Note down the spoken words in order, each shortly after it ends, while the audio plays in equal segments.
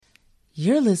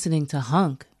You're listening to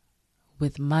Hunk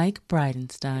with Mike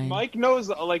Bridenstine. Mike knows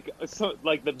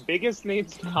the biggest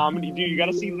names in comedy. Dude, you got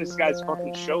to see this guy's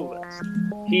fucking show list.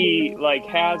 He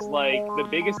has the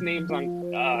biggest names on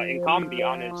in comedy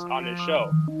on his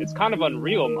show. It's kind of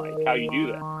unreal, Mike, how you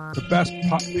do that. The best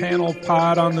panel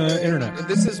pod on the internet. And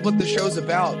this is what the show's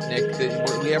about, Nick.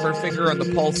 That we have our finger on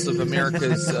the pulse of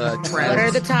America's trends. What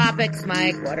are the topics,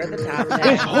 Mike? What are the topics?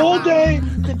 This whole day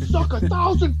can suck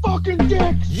 1,000 fucking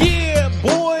dicks. Yeah,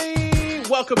 boy.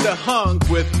 Welcome to Hunk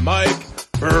with Mike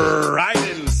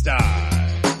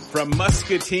Bridenstine. From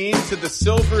Muscatine to the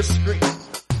silver screen.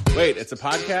 Wait, it's a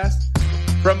podcast?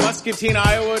 From Muscatine,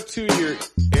 Iowa to your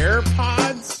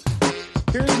AirPods?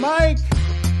 Here's Mike.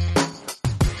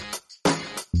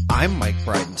 I'm Mike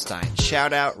Bridenstine.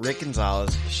 Shout out Rick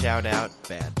Gonzalez. Shout out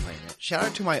Bad Planet. Shout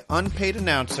out to my unpaid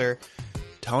announcer,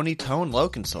 Tony Tone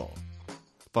Lokensoul.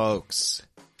 Folks,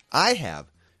 I have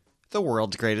the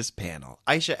world's greatest panel.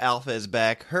 Aisha Alpha is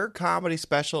back. Her comedy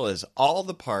special is All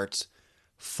the Parts.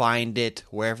 Find it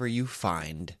wherever you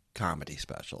find comedy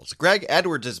specials. Greg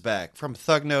Edwards is back from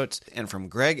Thug Notes and from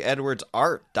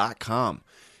GregEdwardsArt.com.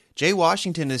 Jay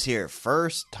Washington is here,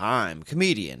 first time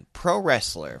comedian, pro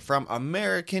wrestler from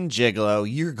American Gigolo.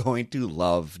 You're going to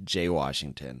love Jay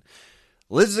Washington.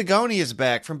 Liz Zagoni is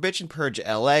back from Bitch and Purge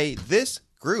LA. This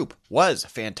group was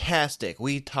fantastic.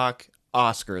 We talk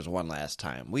Oscars one last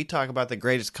time. We talk about the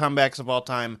greatest comebacks of all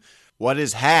time. What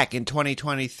is Hack in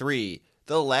 2023?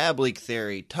 The Lab Leak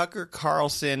Theory, Tucker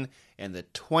Carlson, and the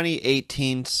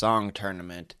 2018 Song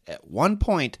Tournament. At one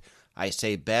point, I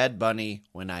say Bad Bunny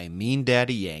when I mean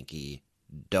Daddy Yankee.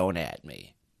 Don't at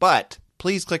me. But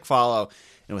please click follow.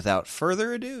 And without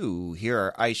further ado, here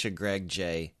are Aisha, Greg,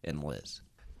 Jay, and Liz.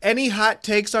 Any hot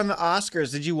takes on the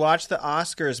Oscars? Did you watch the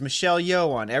Oscars? Michelle Yeoh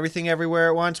won. Everything Everywhere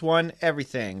at Once won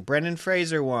everything. Brendan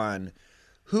Fraser won.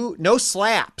 No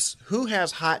slaps. Who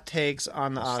has hot takes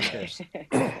on the Oscars?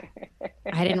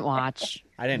 I didn't watch.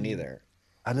 I didn't either.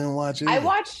 I didn't watch either. I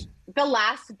watched the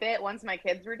last bit once my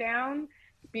kids were down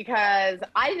because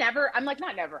I'm not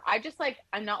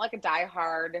like a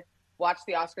diehard watch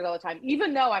the Oscars all the time,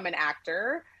 even though I'm an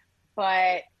actor.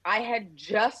 But I had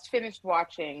just finished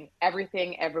watching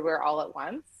Everything Everywhere All at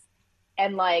Once.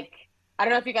 And I don't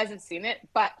know if you guys have seen it,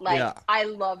 but I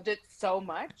loved it so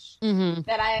much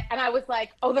that I was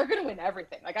like, oh, they're going to win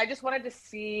everything. I just wanted to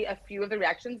see a few of the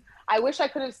reactions. I wish I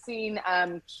could have seen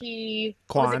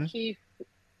Kwan,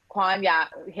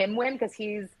 him win, because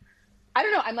I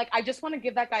don't know. I'm I just want to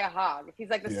give that guy a hug. He's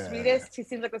the sweetest. He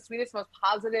seems like the sweetest, most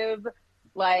positive.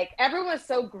 Everyone was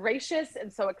so gracious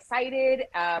and so excited.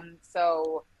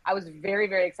 So I was very,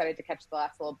 very excited to catch the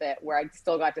last little bit where I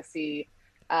still got to see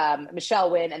Michelle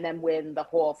win and then win the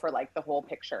whole for the whole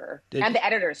picture. And the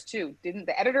editors too. Didn't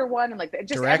the editor won? And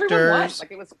just directors, everyone won.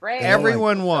 It was great.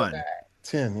 Everyone won. So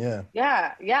 10, yeah.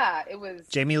 Yeah. It was.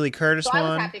 Jamie Lee Curtis won. I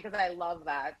was happy because I love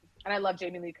that. And I love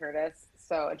Jamie Lee Curtis.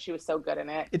 And she was so good in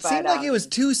it. It seemed like it was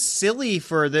too silly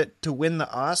to win the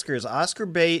Oscars. Oscar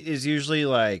bait is usually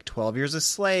 12 Years a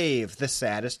Slave, The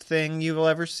Saddest Thing You Will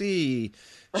Ever See,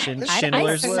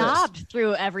 Schindler's List. I sobbed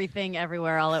through Everything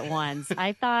Everywhere All at Once.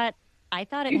 I thought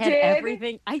it had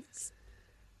everything. I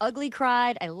ugly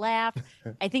cried. I laughed.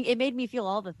 I think it made me feel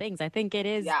all the things. I think it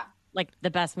is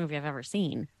the best movie I've ever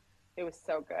seen. It was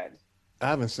so good. I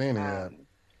haven't seen it yet.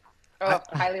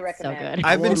 Highly recommend. So good.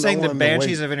 I've been saying The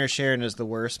Banshees of Inisherin is the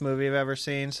worst movie I've ever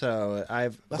seen. So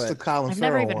that's the Colin I've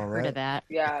Farrell never even one, heard right? of that.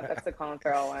 Yeah, that's the Colin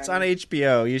Farrell one. It's on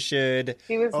HBO. You should.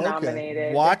 He was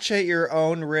nominated. Watch at your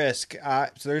own risk.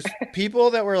 So there's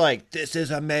people that were like, "This is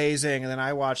amazing," and then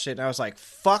I watched it and I was like,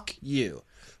 "Fuck you."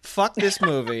 Fuck this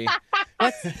movie.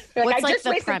 What's I just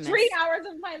the wasted premise? 3 hours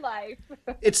of my life.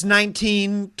 It's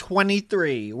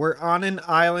 1923. We're on an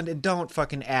island, and don't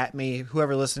fucking at me,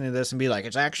 whoever listening to this, and be like,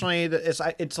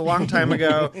 it's a long time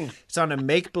ago. It's on a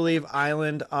make-believe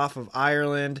island off of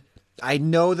Ireland. I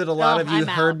know that a lot of you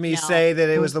heard me say that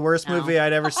it was the worst movie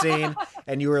I'd ever seen,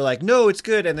 and you were like, no, it's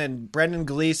good. And then Brendan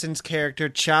Gleeson's character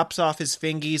chops off his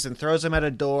fingies and throws him at a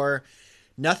door.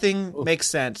 Nothing makes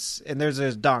sense, and there's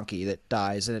a donkey that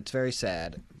dies, and it's very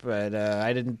sad. But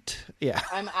I didn't. Yeah,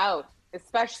 I'm out,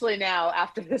 especially now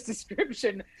after this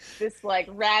description, this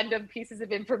random pieces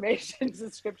of information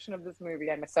description of this movie.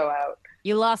 I'm so out.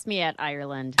 You lost me at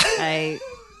Ireland. I'm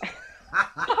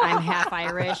half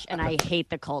Irish, and I hate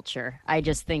the culture. I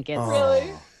just think it's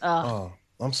really. I'm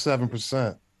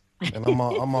 7%, and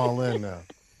I'm all in now.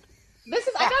 I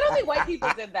thought only white people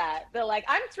did that. They're like,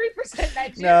 I'm 3%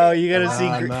 Nigerian. No, you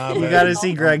gotta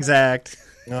see Greg's act.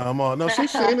 No, I'm on. No,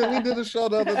 she's seen it. We did a show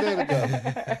the other day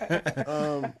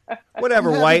together.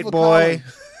 Whatever, white boy.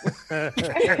 I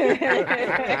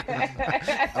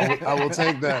will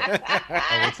take that.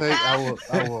 I will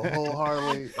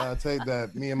wholeheartedly take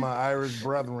that. Me and my Irish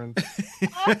brethren.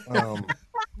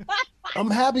 I'm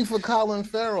happy for Colin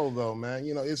Farrell though, man.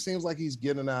 You know, it seems like he's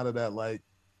getting out of that like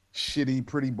shitty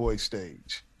pretty boy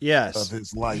stage. Yes. Of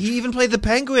his life. He even played the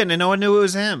Penguin and no one knew it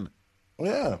was him.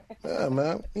 Yeah,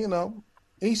 man. You know,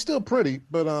 he's still pretty,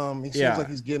 but he seems like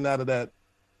he's getting out of that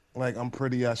like I'm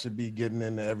pretty, I should be getting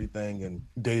into everything and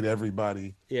date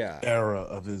everybody era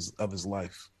of his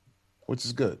life, which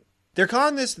is good. They're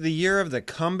calling this the year of the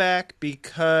comeback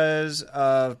because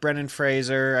of Brendan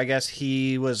Fraser. I guess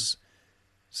he was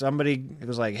somebody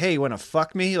was like, "Hey, you want to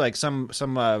fuck me?" Like some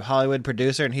Hollywood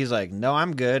producer, and he's like, "No,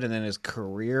 I'm good." And then his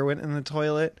career went in the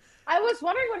toilet. I was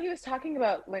wondering what he was talking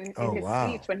about in his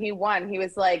speech when he won. He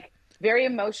was like very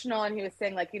emotional, and he was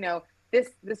saying like, you know, this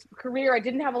career, I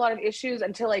didn't have a lot of issues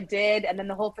until I did, and then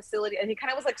the whole facility, and he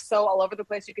kind of was like so all over the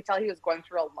place. You could tell he was going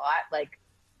through a lot, like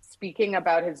speaking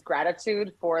about his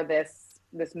gratitude for this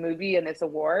movie and this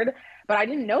award. But I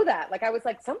didn't know that. Like I was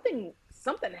like something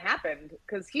happened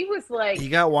because he was like he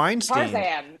got Weinstein,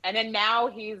 Tarzan, and then now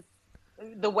he's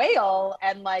the whale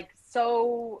and like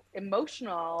so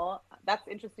emotional. That's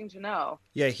interesting to know.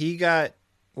 Yeah, he got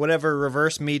whatever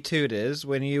reverse Me Too it is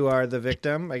when you are the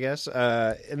victim, I guess.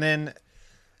 And then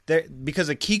there, because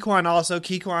of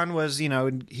Keyquan was, you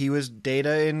know, he was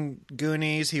Data in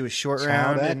Goonies. He was Short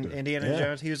Round in Indiana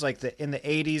Jones. He was like in the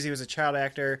 80s. He was a child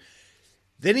actor.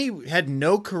 Then he had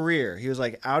no career. He was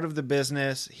like out of the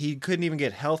business. He couldn't even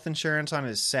get health insurance on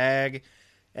his SAG.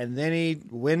 And then he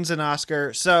wins an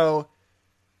Oscar. So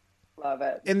love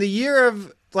it. In the year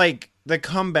of like the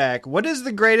comeback, what is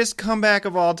the greatest comeback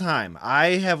of all time?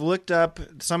 I have looked up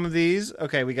some of these.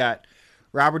 Okay, we got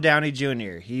Robert Downey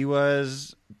Jr. He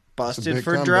was busted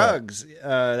for drugs.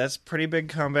 That's a pretty big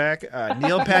comeback.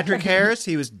 Neil Patrick Harris,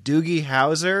 he was Doogie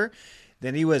Howser.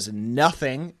 Then he was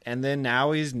nothing, and then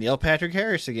now he's Neil Patrick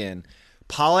Harris again.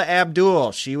 Paula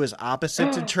Abdul, she was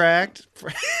opposite to Tract.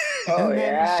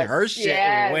 Her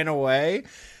shit went away.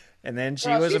 And then she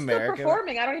was American. Still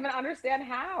performing. I don't even understand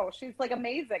how. She's like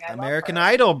amazing. American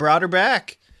Idol brought her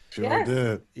back. Sure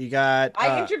did. You got.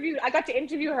 I got to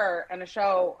interview her in a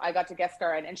show I got to guest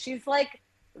star in, and she's like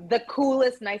the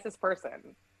coolest, nicest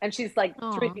person. And she's like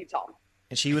 3 feet tall.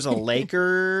 And she was a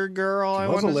Laker girl. She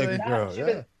was a Laker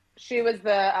girl. She was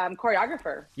the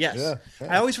choreographer. Yes. Yeah.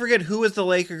 I always forget who was the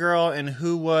Laker girl and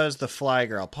who was the Fly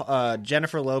girl.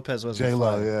 Jennifer Lopez was the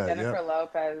Fly. Jennifer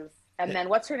Lopez. And then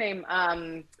what's her name?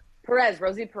 Perez,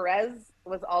 Rosie Perez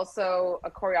was also a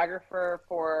choreographer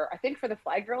for the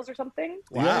Fly Girls or something.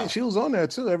 Wow. Yeah, she was on there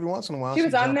too every once in a while. She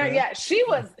was on there. In. Yeah, she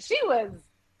was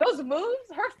those moves,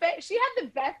 her face, she had the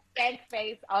best bank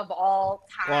face of all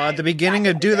time. Well, at the beginning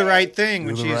of Do the Right Thing,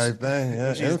 when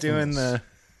she's doing the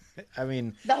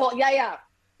the whole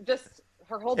just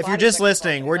her whole If you're just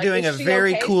listening, we're doing a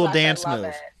very cool dance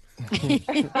move.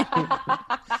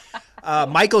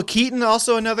 Michael Keaton,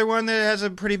 also another one that has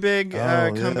a pretty big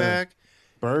comeback.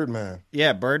 Yeah. Birdman.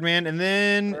 Yeah, Birdman. And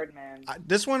then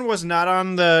this one was not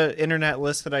on the internet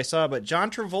list that I saw, but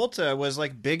John Travolta was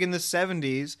like big in the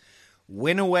 70s,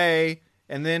 went away,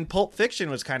 and then Pulp Fiction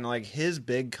was kind of like his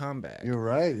big comeback. You're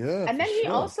right, yeah. And then he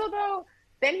also,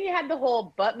 then he had the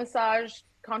whole butt massage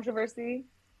controversy.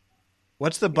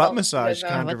 What's the butt massage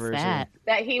controversy? What's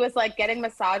that he was like getting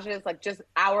massages, like just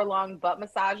hour-long butt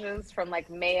massages from like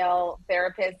male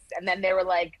therapists, and then they were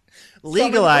like,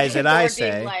 legalize it, I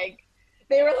say. Like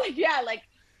they were like, yeah, like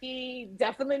he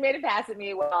definitely made a pass at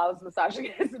me while I was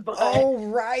massaging his butt. Oh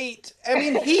right. I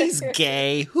mean, he's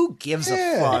gay. Who gives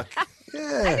a fuck? Yeah.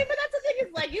 I mean, but that's the thing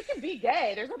is like you can be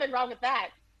gay. There's nothing wrong with that.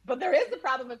 But there is the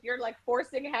problem if you're like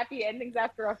forcing happy endings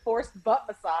after a forced butt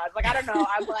massage. Like I don't know.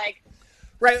 I'm like.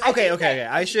 Right. Okay.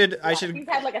 I should. He's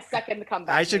had like a second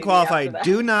comeback. I should qualify.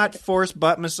 Do not force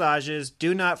butt massages.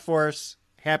 Do not force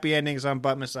happy endings on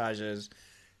butt massages.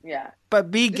 Yeah.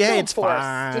 But be gay. It's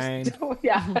fine.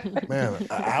 Man, an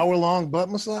hour-long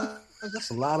butt massage?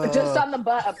 That's a lot of. Just on the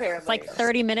butt, apparently. It's like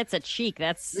 30 minutes a cheek.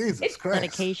 That's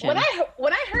dedication. When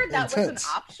I heard that was an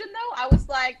option, though, I was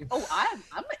like, "Oh,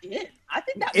 I'm in. I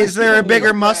think that." Is there a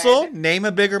bigger muscle? Name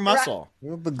a bigger muscle.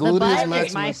 The butt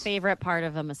is my favorite part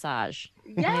of a massage.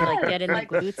 Yeah, like get in the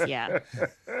glutes. Yeah,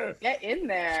 get in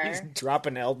there. He's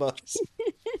dropping elbows.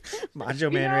 Macho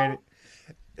Man Randy.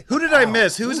 Who did I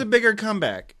miss? Who's a bigger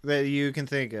comeback that you can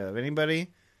think of?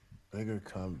 Anybody? Bigger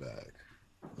comeback.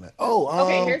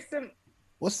 Okay, here's some.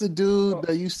 What's the dude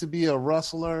that used to be a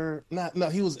wrestler? No,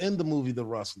 he was in the movie The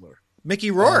Wrestler.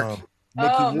 Mickey Rourke.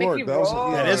 Mickey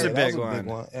Rourke. That is a big one.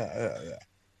 Yeah.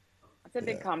 That's a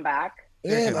big comeback.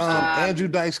 And Andrew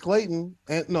Dice Clayton.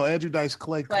 Andrew Dice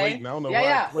Clayton. I don't know why.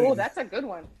 Yeah. Clayton. Oh, that's a good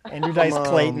one. Andrew Dice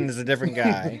Clayton is a different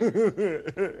guy.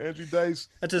 Andrew Dice.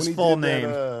 That's his full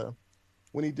name.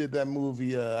 When he did that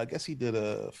movie, I guess he did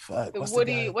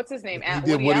what's his name? He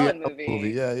did Woody Allen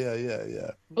movie.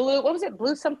 Yeah. Blue, what was it?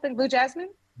 Blue something? Blue Jasmine?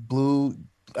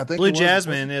 I think Blue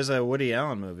Jasmine is a Woody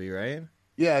Allen movie, right?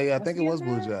 Yeah, I think it was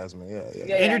Blue Jasmine.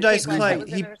 Yeah. Andrew Dice Clay,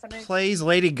 he plays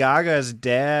Lady Gaga's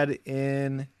dad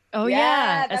in. Oh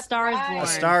yeah, A Star Is Born. A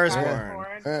Star Is Born.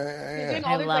 He's doing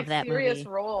all these serious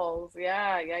roles.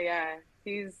 Yeah.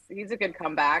 He's a good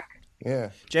comeback.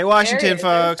 Yeah. Jay Washington,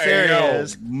 folks. There he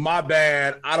is. My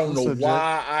bad. I don't know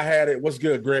why I had it. What's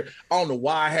good, Greg? I don't know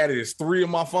why I had it as 3 on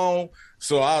my phone.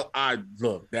 So I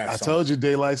look. I told you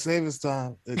daylight savings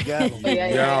time. It got me.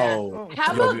 Yo.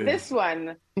 How about this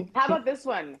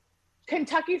one?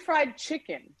 Kentucky Fried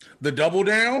Chicken. The Double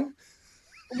Down.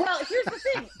 Well, here's the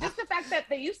thing. Just the fact that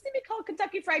they used to be called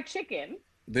Kentucky Fried Chicken.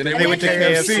 Then they went to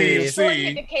KFC.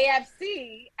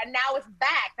 And now it's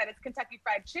back that it's Kentucky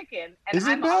Fried Chicken, and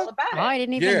I'm all about it. Oh, I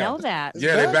didn't even know that.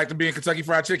 Yeah, they're back to being Kentucky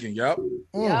Fried Chicken. Yep.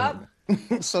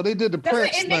 So they did the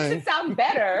Prince thing. It makes it sound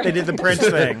better. They did the Prince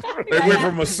thing. They went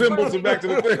from a symbol to back to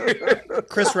the thing.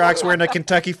 Chris Rock's wearing a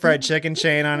Kentucky Fried Chicken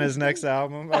chain on his next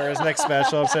album or his next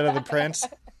special instead of the Prince.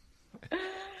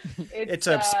 It's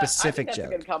a specific I think joke.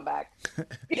 That's a good comeback.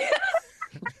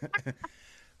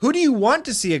 Who do you want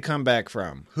to see a comeback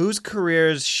from? Whose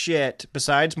career's shit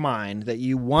besides mine that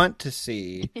you want to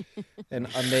see an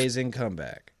amazing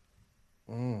comeback?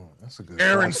 That's a good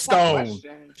Sharon Stone.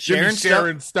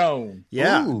 Sharon Stone.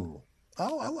 Yeah. Ooh.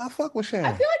 Oh, I fuck with Sharon.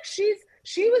 I feel like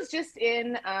she was just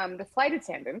in The Flight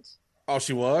Attendant. Oh,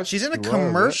 she was? She's in a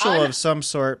commercial of some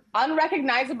sort.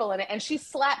 Unrecognizable in it, and she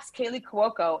slaps Kaylee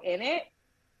Cuoco in it.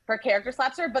 Her character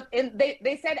slaps her, but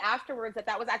they said afterwards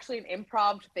that was actually an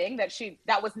improv thing,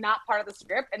 that was not part of the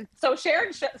script, and so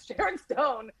Sharon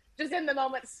Stone just in the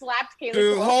moment slapped Kaylee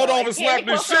Cuoco. Hold on and slapped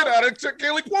the shit out of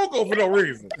Kaylee Cuoco for no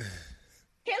reason.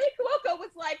 Kaylee Cuoco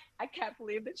was like, I can't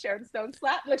believe that Sharon Stone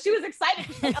slapped. Like, she was excited.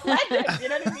 She's like a legend. You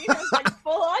know what I mean? It was like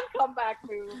full on comeback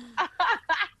move.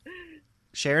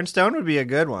 Sharon Stone would be a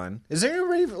good one. Is there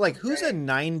anybody who's a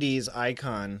 '90s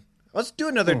icon? Let's do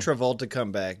another Travolta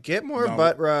comeback. Get more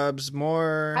butt rubs,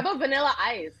 more. How about Vanilla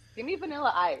Ice? Give me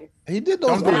Vanilla Ice. He did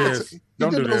those.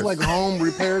 Don't do this. Like home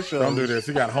repair shows. Don't do this.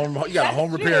 You got a home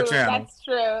repair channel.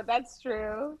 That's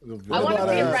true. I want to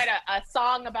see him write a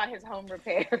song about his home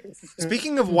repairs.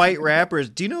 Speaking of white rappers,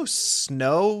 do you know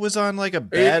Snow was on like a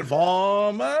bad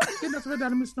farmer?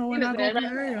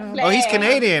 Oh, he's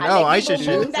Canadian. Oh, I should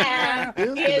shoot.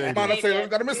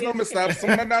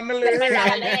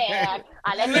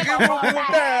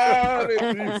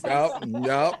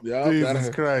 Jesus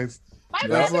Christ. My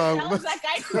brother tells that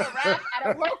guy to rap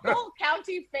at a local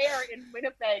county fair in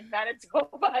Winnipeg,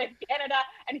 Manitoba, in Canada,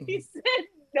 and he said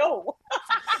no.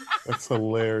 That's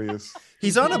hilarious.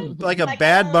 He's on a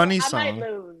Bad Bunny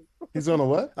song. He's on a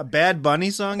what? A Bad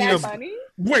Bunny song? Bad Bunny?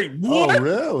 Wait, what? Oh,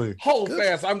 really? Hold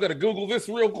fast. I'm going to Google this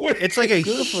real quick. It's like a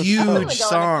huge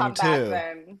song,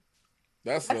 too.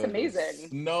 That's amazing.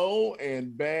 Snow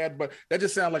and Bad Bunny. That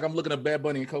just sounds like I'm looking at Bad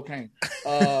Bunny and cocaine.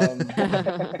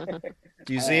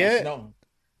 Do you see it? No.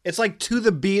 It's like to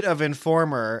the beat of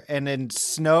Informer, and then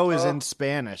Snow is in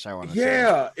Spanish, I want to say.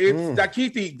 Yeah, it's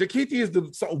Dakiti. Dakiti is the...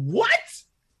 So, what?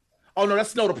 Oh, no,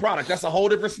 that's Snow the product. That's a whole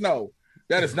different Snow.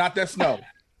 That is not that Snow.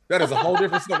 That is a whole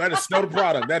different Snow. That is Snow the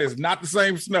product. That is not the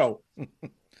same Snow.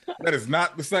 That is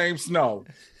not the same Snow.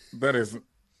 That is...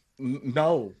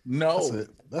 No.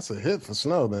 That's a hit for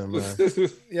Snow, then, man.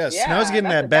 Yeah, Snow's getting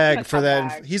that bag for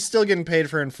that. He's still getting paid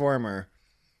for Informer.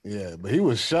 Yeah, but he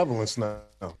was shoveling Snow.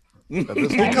 He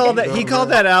called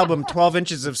that album 12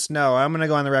 Inches of Snow. I'm going to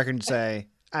go on the record and say,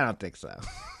 I don't think so.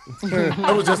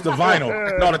 That was just the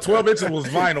vinyl. No, the 12 inches was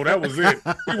vinyl. That was it.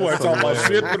 He wasn't talking about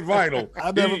shit but vinyl.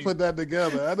 I never put that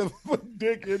together. I never put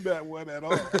dick in that one at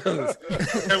all.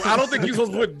 I don't think you're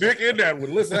supposed to put dick in that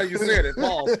one. Listen how you said it,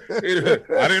 Paul.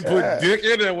 I didn't put dick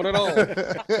in that one at all.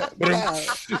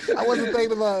 I wasn't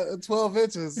thinking about 12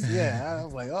 inches. Yeah, I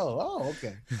was like, oh,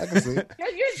 okay. I can see.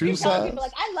 You're telling people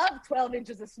like, I love 12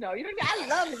 inches of snow. You know what I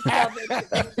mean? I love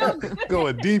 12 inches.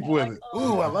 Going deep with it.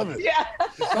 Ooh, I love it. Yeah.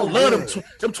 I love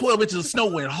them 12 inches of snow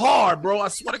went hard, bro. I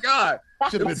swear to God.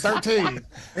 Should have been 13.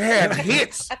 They had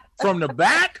hits from the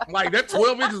back. Like that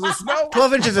 12 inches of snow.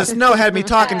 12 inches of snow had me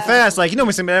talking fast. Like, you know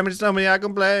me, somebody I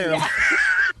can play.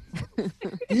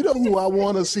 You know who I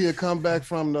want to see a comeback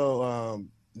from, though?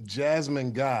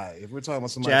 Jasmine Guy. If we're talking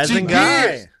about somebody, Jasmine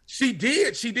Guy. She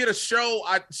did a show.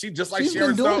 She just like she's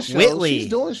Sharon doing Stone. Whitley. She's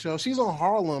doing shows. She's on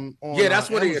Harlem. On, Yeah, that's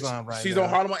what it is. Right She's now. on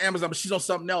Harlem on Amazon, but she's on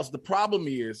something else. The problem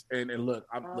is, and look,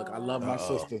 I love my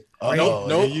sister. Nope.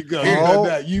 Nope. You go.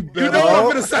 You know what I'm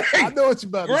gonna say. I know what you're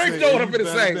about to say. Greg know what I'm gonna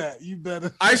say. You better.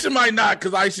 Aisha might not,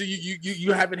 because Aisha,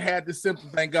 you haven't had this symptom,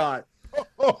 thank God.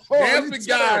 Jasmine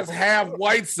Guy's half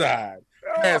white side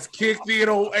has kicked in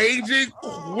on aging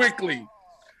quickly.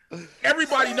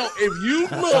 Everybody know if you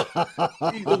look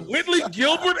the Whitley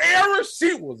Gilbert era,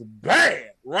 she was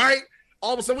bad, right?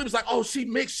 All of a sudden we was like, oh, she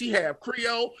mixed, she had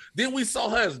Creole. Then we saw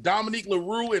her as Dominique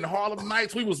LaRue in Harlem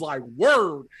Nights. We was like,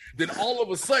 word. Then all of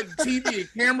a sudden TV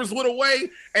and cameras went away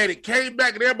and it came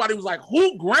back and everybody was like,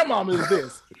 who grandmama is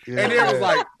this? Yeah. And it was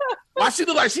like, why she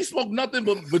look like she smoked nothing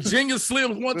but Virginia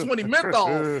Slim's 120 menthol?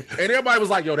 And everybody was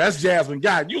like, yo, that's Jasmine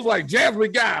Guy. You was like,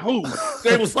 Jasmine Guy, who?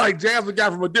 They was like, Jasmine Guy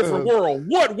from a different world.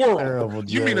 What world? Terrible,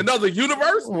 you mean another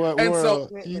universe? What and world?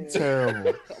 So You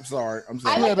terrible. I'm sorry.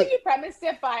 I like that you premised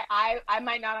it by I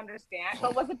might not understand,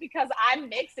 but was it because I'm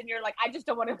mixed and you're like, I just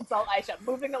don't want to insult Aisha.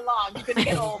 Moving along, you can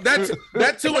get old.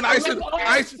 That too, and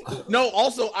Aisha. No,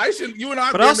 also Aisha, you and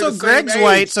I. But also, Greg's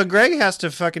white, so Greg has to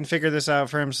fucking figure this out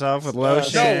for himself with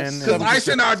lotion. Because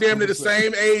Aisha and I are damn near the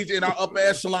same age in our upper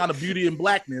echelon of beauty and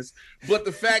blackness. But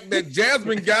the fact that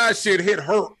Jasmine Guy shit hit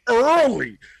her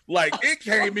early, like it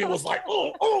came in, was like,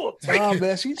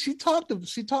 man, she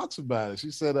talks about it.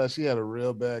 She said she had a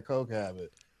real bad coke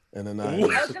habit. And then I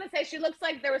was gonna say she looks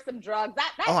like there was some drugs.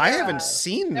 That I haven't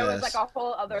seen there this. was like a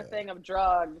whole other thing of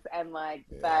drugs and like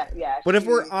that. Yeah. But if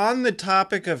we're on the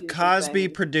topic of Cosby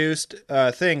produced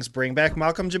things, bring back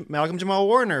Malcolm Jamal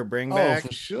Warner. Bring back.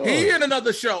 For sure. He in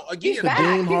another show again.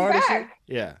 Kadeem Hardison.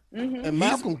 Yeah. Mm-hmm. And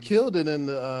Malcolm killed it in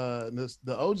the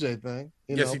OJ thing.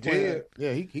 Yes, he did.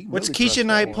 Yeah, he What's really Keisha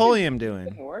Knight Pulliam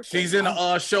doing? She's in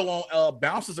a show on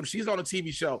Bounce System. She's on a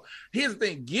TV show. Here's the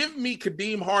thing: give me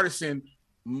Kadeem Hardison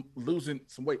losing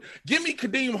some weight. Give me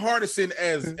Kadeem Hardison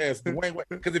as Dwayne Wade.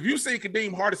 Because if you say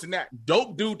Kadeem Hardison, that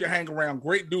dope dude to hang around,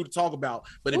 great dude to talk about.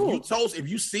 But if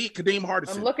you see Kadeem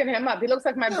Hardison, I'm looking him up. He looks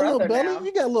like my brother now.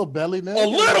 You got a little belly now. A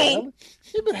little.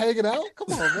 You've been hanging out.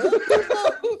 Come on, man.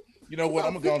 You know what?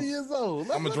 I'm gonna go. Years old.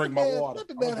 I'm gonna drink my water. Let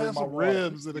the man have some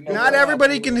ribs. Not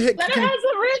everybody can hit.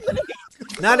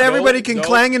 Not everybody can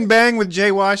clang and bang with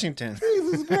Jay Washington.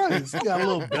 Jesus Christ, he got a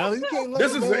little belly.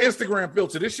 This is an Instagram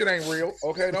filter. This shit ain't real.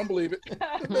 Okay, don't believe it.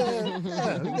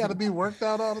 Man, he got to be worked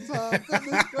out all the time.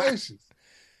 Goodness gracious.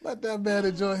 Let that man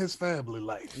enjoy his family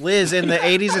life. Liz, in the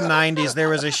 80s and 90s, there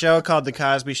was a show called The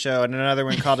Cosby Show and another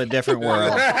one called A Different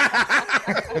World.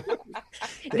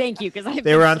 Thank you, because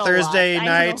they were on Thursday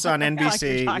nights on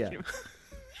NBC. Yeah.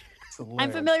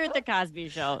 I'm familiar with The Cosby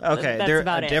Show. Okay, That's they're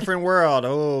about a it. different world.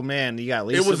 Oh man, you got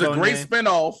Lisa. It was a Bonet. great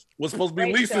spinoff. Was supposed to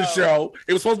be Lisa's show.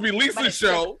 It was supposed to be Lisa's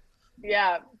show.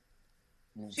 Yeah.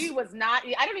 She was not.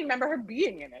 I don't even remember her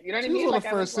being in it. You know what I mean? Like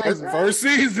first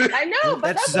season. I know,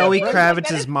 but that's Zoe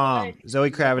Kravitz's mom. Zoe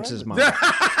Kravitz's mom.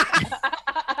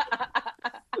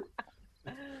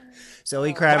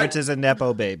 Zoe Kravitz is a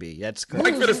nepo baby. That's great.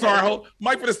 Mike for the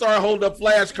star hold up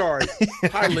flashcards.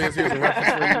 Hi, Liz. Here's a reference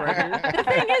for you right here. The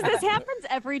thing is, this happens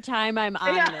every time I'm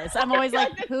on this. I'm always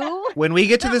like, who? When we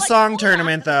get to the song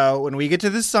tournament, though, Liz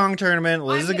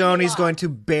Zagoni's going to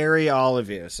bury all of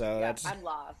you. So that's. I'm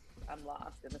lost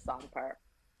in the song part.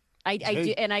 I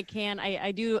do, and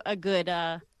I do a good.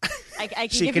 I can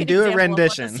she give can you do an a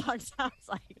rendition. Of what the song sounds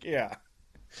like. Yeah.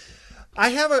 I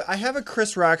have a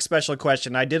Chris Rock special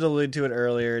question. I did allude to it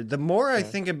earlier. The more I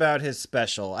think about his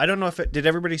special, I don't know if did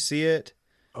everybody see it?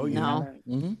 Oh yeah. No.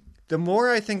 Mm-hmm. The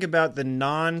more I think about the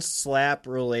non-slap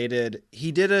related,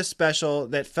 he did a special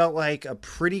that felt like a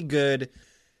pretty good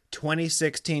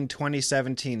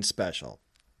 2016-2017 special.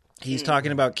 He's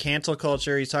talking about cancel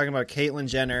culture. He's talking about Caitlyn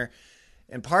Jenner.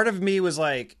 And part of me was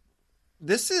like,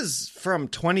 this is from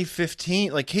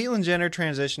 2015. Like Caitlyn Jenner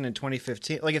transitioned in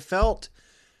 2015. Like it felt...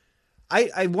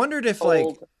 I wondered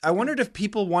if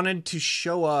people wanted to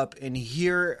show up and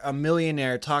hear a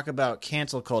millionaire talk about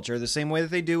cancel culture the same way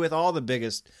that they do with all the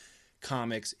biggest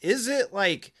comics. Is it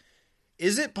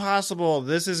possible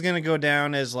this is going to go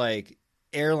down as like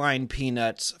airline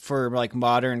peanuts for like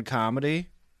modern comedy?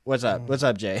 What's up? What's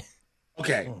up, Jay?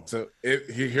 Okay, so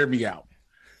hear me out.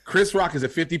 Chris Rock is a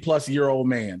 50-plus-year-old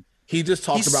man. He just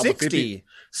talked about 60.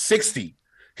 60.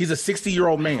 He's a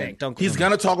 60-year-old man. He's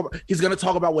gonna talk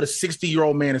about what a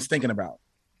 60-year-old man is thinking about.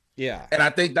 Yeah. And I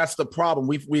think that's the problem.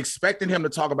 We expected him to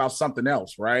talk about something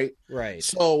else, right? Right.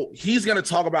 So he's gonna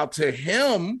talk about to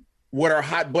him what are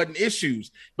hot button issues,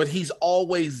 but he's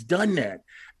always done that.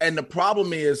 And the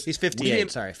problem is he's 58.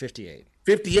 58.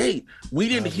 58. We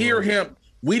didn't hear him.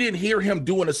 We didn't hear him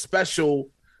doing a special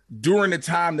during the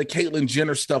time the Caitlyn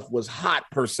Jenner stuff was hot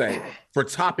per se for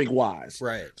topic wise.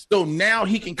 Right. So now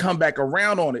he can come back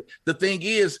around on it. The thing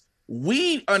is,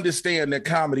 we understand that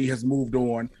comedy has moved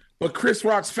on, but Chris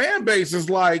Rock's fan base is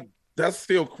like, that's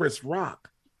still Chris Rock.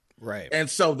 Right. And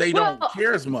so they don't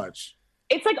care as much.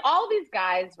 It's like all these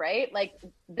guys, right? Like,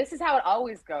 this is how it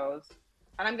always goes.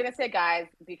 And I'm going to say guys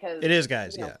because it is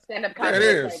guys, yeah. Stand-up comedy, it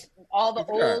is. like, all the It's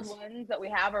old guys. ones that we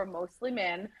have are mostly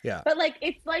men. Yeah. But like,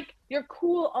 it's like your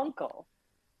cool uncle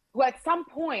who at some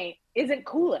point isn't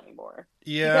cool anymore.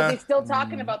 Yeah. Because he's still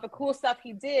talking about the cool stuff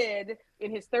he did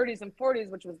in his 30s and 40s,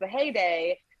 which was the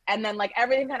heyday. And then like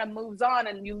everything kind of moves on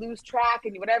and you lose track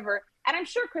and whatever. And I'm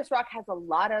sure Chris Rock has a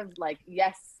lot of like,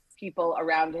 yes, people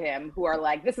around him who are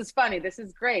like, this is funny. This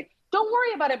is great. Don't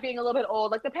worry about it being a little bit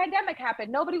old. Like the pandemic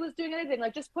happened. Nobody was doing anything.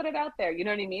 Like just put it out there. You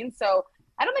know what I mean? So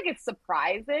I don't think it's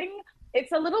surprising.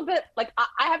 It's a little bit like,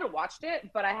 I haven't watched it,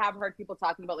 but I have heard people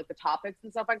talking about like the topics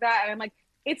and stuff like that. And I'm like,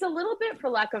 it's a little bit, for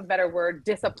lack of a better word,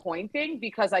 disappointing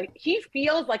because he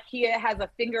feels like he has a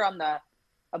finger on the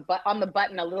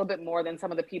button a little bit more than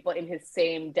some of the people in his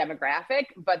same demographic.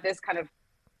 But this kind of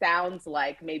sounds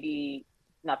like maybe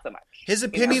not so much. His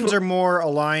opinions are more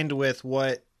aligned with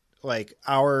what like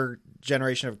our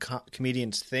generation of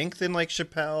comedians think than like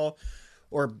Chappelle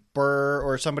or Burr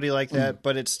or somebody like that.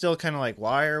 But it's still kind of like,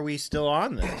 why are we still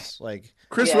on this? Like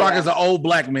Chris Rock is an old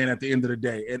black man at the end of the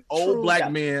day, and old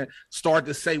black men start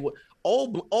to say what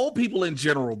old people in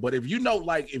general. But if you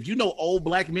know old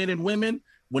black men and women,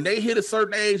 when they hit a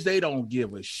certain age, they don't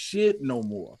give a shit no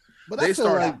more. But they I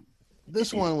feel like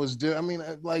this one was different. I mean,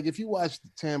 like if you watch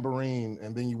Tambourine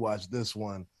and then you watch this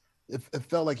one, it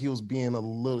felt like he was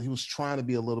trying to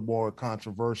be a little more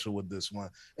controversial with this one.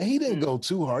 And he didn't go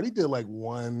too hard. He did like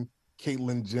one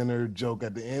Caitlyn Jenner joke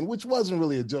at the end, which wasn't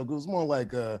really a joke. It was more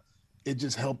like it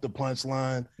just helped the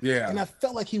punchline. Yeah. And I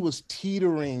felt like he was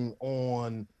teetering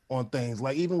on things.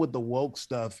 Like even with the woke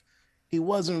stuff, he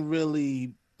wasn't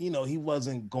really, he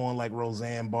wasn't going like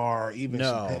Roseanne Barr or even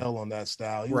Chappelle on that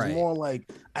style. He was more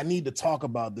like, I need to talk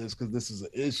about this because this is an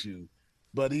issue.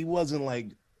 But he wasn't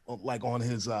like on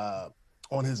his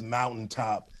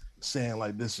mountaintop saying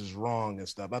like this is wrong and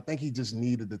stuff. I think he just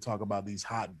needed to talk about these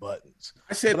hot buttons.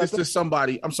 I said this to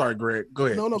somebody. I'm sorry, Greg. Go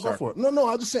ahead. No, go for it. No.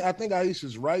 I'll just say I think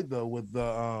Aisha's right though with the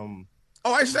Oh,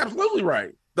 Aisha's absolutely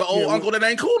right. The old uncle that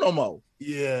ain't cool no more.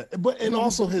 Yeah, and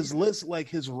also his list, like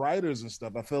his writers and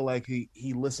stuff. I feel like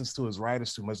he listens to his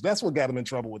writers too much. That's what got him in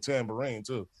trouble with Tambourine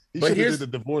too. He should have did the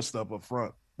divorce stuff up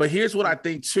front. But here's what I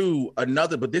think too.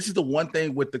 But this is the one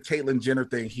thing with the Caitlyn Jenner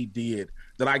thing he did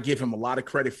that I give him a lot of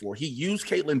credit for. He used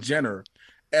Caitlyn Jenner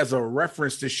as a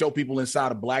reference to show people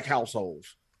inside of black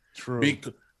households. True.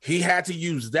 He had to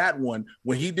use that one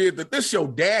when he did this your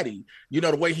daddy,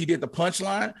 the way he did the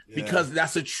punchline, because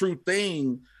that's a true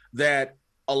thing that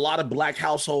a lot of black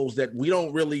households that we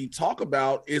don't really talk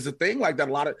about is a thing like that.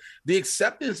 A lot of the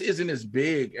acceptance isn't as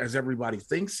big as everybody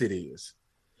thinks it is.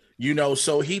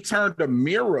 So he turned the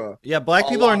mirror. Yeah, black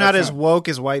people are not as woke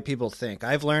as white people think.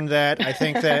 I've learned that. I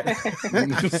think that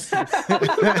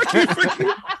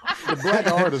the black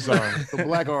artists are. The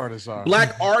black artists are.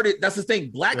 Black artists. That's the thing.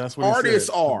 Black artists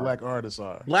are. Black artists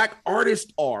are. Black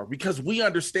artists are because we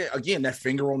understand again that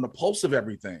finger on the pulse of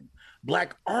everything.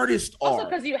 Black artists are. Also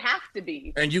because you have to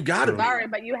be. And you got to be. Sorry,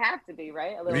 but you have to be,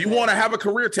 right? If you want to have a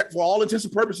career, for all intents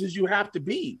and purposes, you have to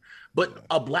be. But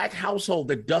a black household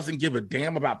that doesn't give a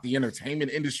damn about the entertainment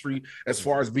industry as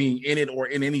far as being in it or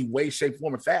in any way, shape,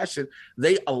 form, or fashion,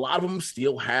 a lot of them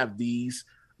still have these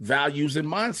values and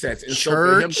mindsets. And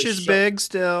church is big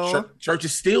still. Church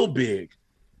is still big.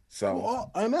 So,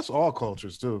 and that's all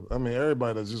cultures too. I mean,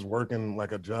 everybody that's just working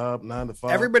like a job, 9 to 5.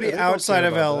 Everybody outside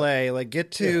of LA, like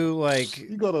get to like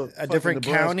you go to a different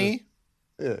Nebraska. County.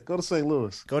 Yeah, go to St.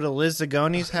 Louis. Go to Liz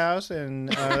Zagoni's house and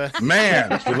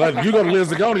man, you go to Liz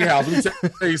Zagoni's house. Let me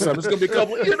tell you something. It's gonna be a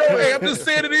couple. Hey, I'm just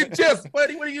saying it in jest,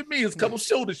 buddy. What do you mean? It's a couple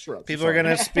shoulder shrugs. People are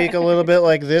gonna speak a little bit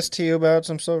like this to you about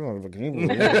some sort of.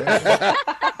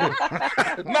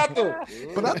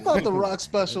 But I thought the Rock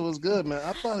special was good, man.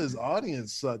 I thought his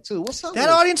audience sucked too. What's up? That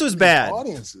audience was bad.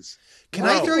 Audiences. Can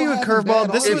I throw you a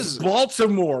curveball? This was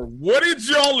Baltimore. What did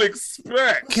y'all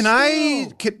expect?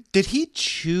 Did he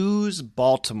choose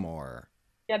Baltimore?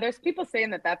 Yeah, there's people saying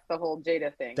that that's the whole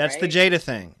Jada thing. That's the Jada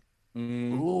thing.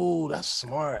 Ooh, that's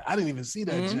smart. I didn't even see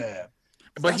that jab.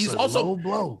 But he's also low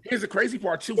blow. Here's the crazy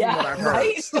part too. From what I heard,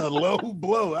 right? It's a low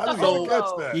blow. I didn't even catch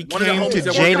that. He came to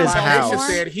Jada's house.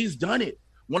 Said he's done it.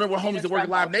 One of our homies that work at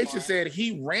Live Nation said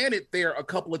he ran it there a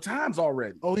couple of times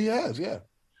already. Oh, he has, yeah.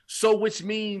 So, which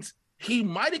means he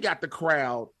might have got the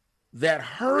crowd that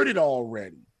heard it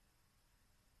already.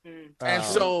 And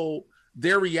so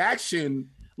their reaction,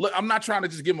 look, I'm not trying to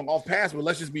just give them off pass, but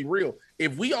let's just be real.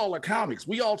 If we all are comics,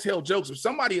 we all tell jokes. If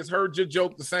somebody has heard your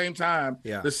joke the same time,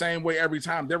 the same way every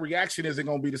time, their reaction isn't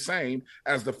going to be the same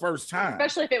as the first time.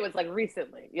 Especially if it was like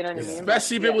recently, you know what I mean?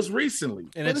 Especially if it was recently.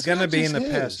 And it's going to be in the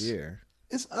past year.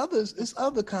 It's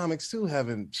other comics too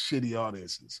having shitty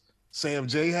audiences. Sam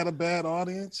J had a bad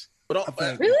audience. But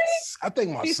I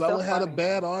think Marcella had a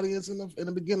bad audience in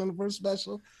the beginning of the first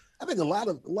special. I think a lot.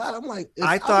 I'm like,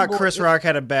 I thought Chris Rock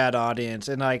had a bad audience,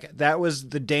 and like that was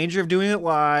the danger of doing it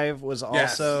live. Was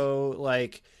also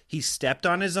like he stepped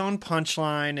on his own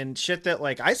punchline and shit that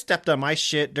like I stepped on my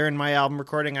shit during my album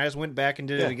recording. I just went back and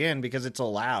did it again because it's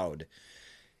allowed,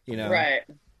 you know. Right.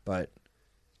 But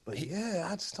yeah,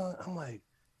 I just don't. I'm like,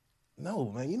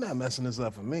 no, man, you're not messing this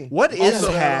up for me. What is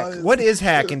hack? What is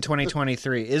hack in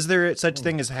 2023? Is there such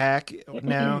thing as hack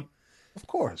now? Of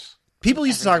course. People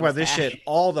used to talk about this shit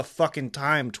all the fucking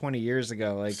time 20 years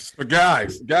ago. Like,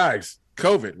 guys,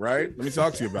 COVID, right? Let me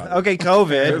talk to you about it. Okay,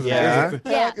 COVID. Yeah.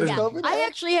 I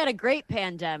actually had a great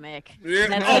pandemic. Yeah.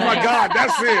 Oh my God,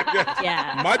 that's it.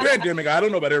 Yeah. My pandemic, I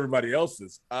don't know about everybody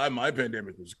else's. My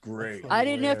pandemic was great. I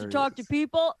didn't have to talk to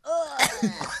people.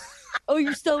 Oh,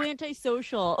 you're so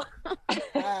antisocial.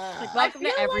 Like, welcome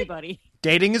to everybody.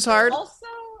 Dating is hard. Also,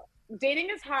 dating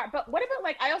is hard, but what about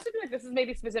like? I also feel like this is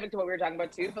maybe specific to what we were talking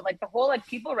about too. But like the whole like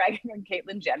people ragging on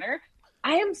Caitlyn Jenner,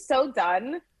 I am so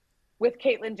done with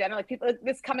Caitlyn Jenner. Like people, like,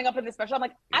 this coming up in this special, I'm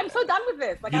like, I'm so done with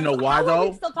this. Like, you know why how though? Are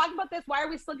we still talking about this? Why are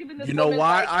we still giving this? You know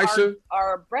why, like, Aisha?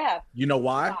 Our breath. You know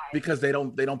why? Because they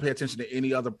don't pay attention to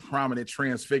any other prominent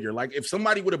trans figure. Like if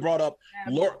somebody would have brought up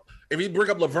if you bring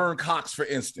up Laverne Cox, for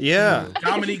instance,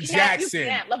 Dominique Jackson,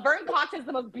 Laverne Cox is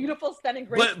the most beautiful, stunning.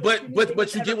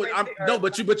 But you get what I'm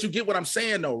you get what I'm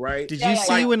saying though, right? Did you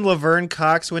see when Laverne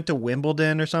Cox went to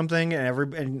Wimbledon or something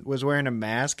and was wearing a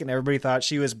mask and everybody thought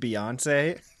she was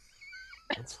Beyonce?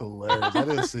 That's hilarious. I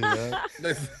didn't see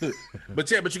that. But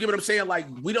you get what I'm saying? Like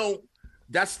we don't.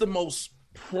 That's the most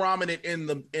prominent in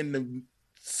the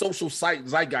social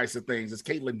zeitgeist of things is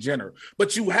Caitlyn Jenner.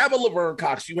 But you have a Laverne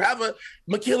Cox, you have a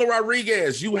Michaela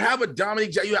Rodriguez, you have a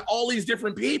Dominique, you have all these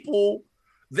different people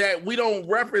that we don't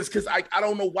reference because I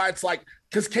don't know why it's like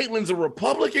because Caitlyn's a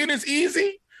Republican is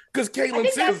easy. Because Caitlyn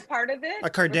says that's part of it. A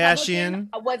Kardashian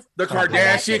was the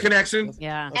Kardashian connection.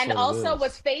 Yeah. And also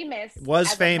was famous as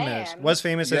a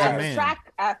man.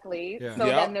 Track athlete. Yeah. So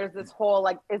then there's this whole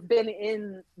like it's been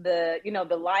in the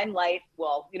the limelight.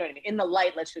 Well, you know what I mean, in the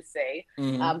light, let's just say,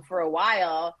 for a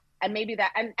while. And maybe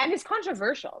that and it's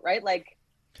controversial, right? Like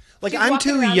I'm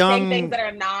too young. Things that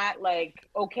are not like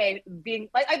okay being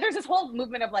like there's this whole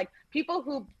movement of like people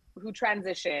who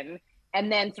transition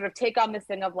and then sort of take on this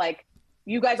thing of like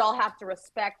you guys all have to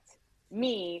respect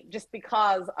me just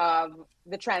because of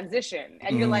the transition.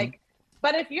 And you're like,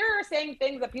 but if you're saying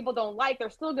things that people don't like, they're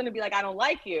still going to be like, I don't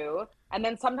like you. And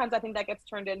then sometimes I think that gets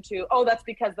turned into, oh, that's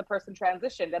because the person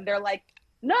transitioned. And they're like,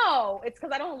 no, it's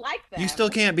because I don't like them. You still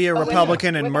can't be a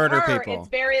Republican and murder people. It's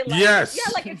very like,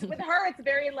 like it's with her, it's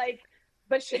very like,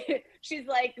 but she's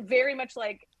like very much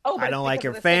like, oh, but I don't like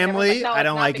your family. I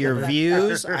don't like your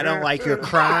views. I don't like your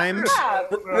crimes.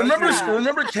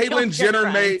 Remember Caitlyn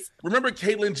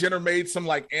Jenner made some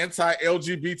like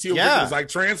anti-LGBT like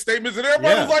trans statements, and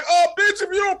everybody was like, "Oh, bitch, if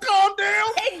you don't calm down."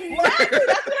 Exactly,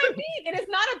 that's what I mean. It is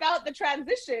not about the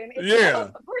transition. It's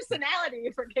about the personality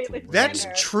for Caitlyn Jenner. That's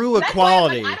true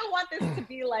equality. I don't want this to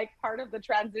be like part of the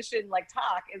transition. Like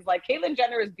talk is like Caitlyn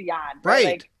Jenner is beyond right.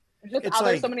 Like,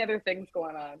 there's so many other things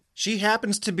going on. She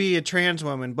happens to be a trans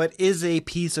woman, but is a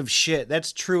piece of shit.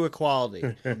 That's true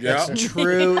equality. That's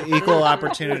true equal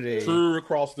opportunity. True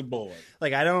across the board.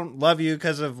 Like, I don't love you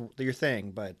because of your thing,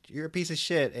 but you're a piece of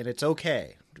shit, and it's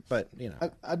okay. But,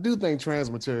 I do think trans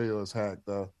material is hacked,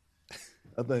 though.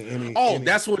 I think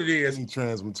that's what it is. Any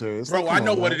trans material. Bro, I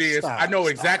know what it is. I know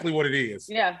exactly what it is.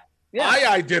 Yeah. I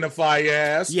identify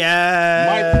as.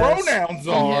 Yes. My pronouns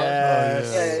are.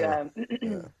 Yes.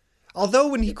 Yeah. Although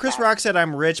when Chris Rock said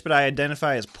I'm rich, but I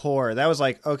identify as poor, that was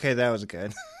like, okay, that was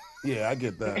good. Yeah, I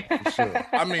get that for sure.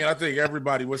 I mean, I think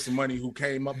everybody with some money who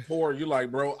came up poor, you're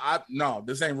like, bro, no,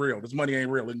 this ain't real. This money ain't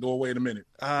real. It can go away in a minute.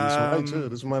 That's right, too.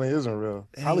 This money isn't real.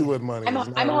 Hollywood money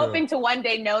I'm hoping to one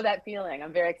day know that feeling.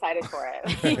 I'm very excited for it.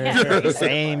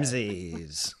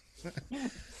 Samesies.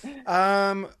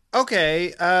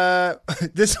 Okay.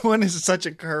 This one is such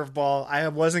a curveball. I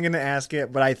wasn't going to ask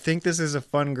it, but I think this is a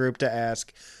fun group to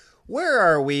ask. Where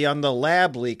are we on the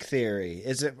lab leak theory?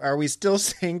 Are we still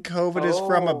saying COVID is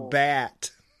from a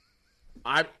bat?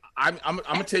 I'm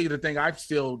gonna tell you the thing I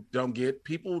still don't get.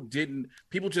 People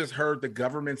just heard the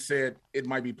government said it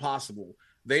might be possible.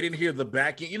 they didn't hear the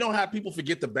back end. You know how people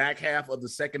forget the back half of the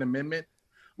Second Amendment,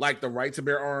 like the right to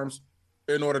bear arms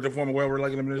in order to form a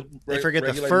well-regulated. They forget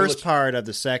the first part of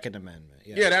the Second Amendment.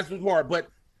 Yeah, that's the part. But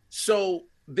so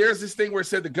there's this thing where it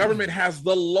said the government has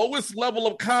the lowest level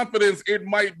of confidence it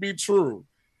might be true.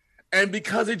 And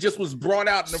because it just was brought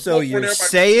out in the so you're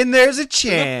saying there's a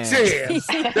chance.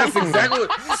 That's exactly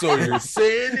what. So you're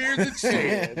saying there's a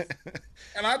chance.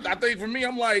 And I think for me,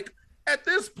 I'm like, at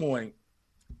this point,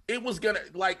 it was gonna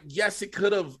yes, it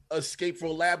could have escaped from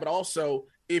a lab, but also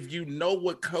if you know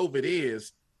what COVID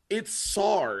is, it's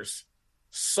SARS.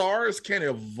 SARS can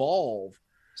evolve.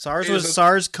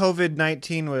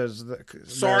 SARS-CoV-19 was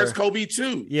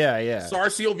SARS-CoV-2. Yeah.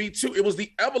 SARS-CoV-2. It was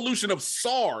the evolution of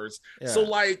SARS. Yeah.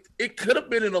 So it could have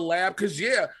been in a lab because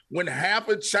when half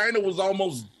of China was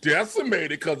almost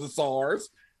decimated because of SARS,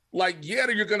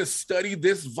 you're going to study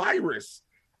this virus,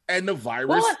 and the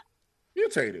virus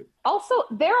mutated. Also,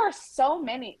 there are so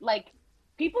many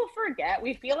people forget.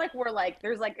 We feel like we're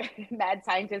there's mad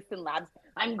scientists in labs.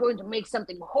 I'm going to make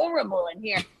something horrible in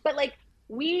here, but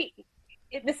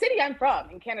the city I'm from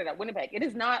in Canada, Winnipeg, it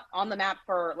is not on the map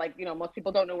for most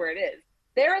people don't know where it is.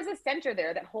 There is a center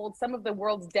there that holds some of the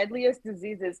world's deadliest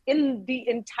diseases in the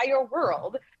entire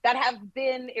world that have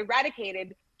been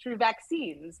eradicated through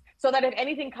vaccines, so that if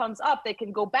anything comes up, they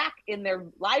can go back in their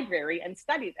library and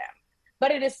study them.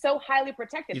 But it is so highly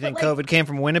protected. You think COVID came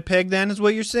from Winnipeg then, is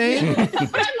what you're saying? But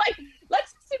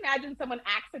let's just imagine someone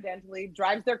accidentally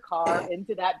drives their car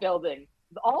into that building.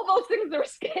 All those things are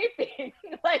escaping. You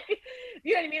know what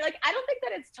I mean? I don't think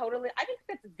that it's I think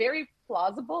that's very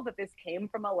plausible that this came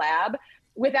from a lab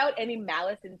without any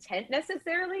malice intent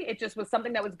necessarily. It just was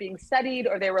something that was being studied,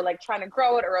 or they were trying to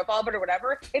grow it or evolve it or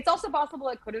whatever. It's also possible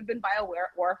it could have been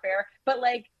warfare, but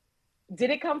did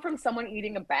it come from someone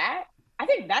eating a bat? I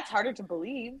think that's harder to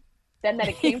believe than that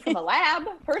it came from a lab.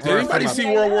 Did anybody see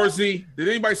World War Z? Did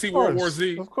anybody see World War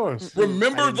Z? Of course.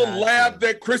 Remember the lab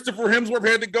that Christopher Hemsworth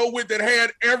had to go with that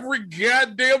had every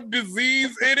goddamn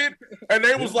disease in it? And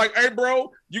they was like, hey,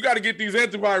 bro, you got to get these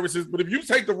antiviruses. But if you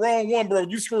take the wrong one, bro,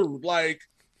 you screwed.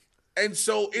 And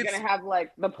so you're going to have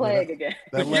the plague again.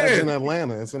 That lab's in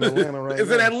Atlanta. It's in Atlanta right now.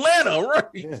 It's in Atlanta, right?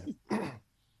 Yeah.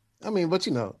 I mean, but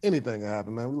anything can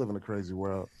happen, man. We live in a crazy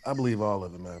world. I believe all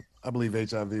of it, man. I believe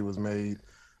HIV was made.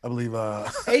 I believe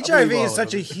HIV is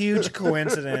such a huge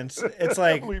coincidence. It's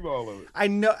I believe all of it. I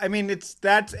know. I mean,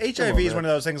 HIV is one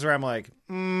of those things where I'm like,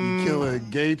 you killing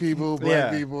gay people,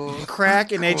 black people,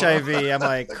 crack and HIV. I'm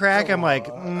like crack. I'm like,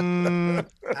 I don't know.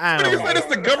 It's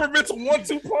the government's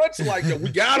 1-2 punch. We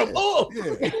got them. Oh,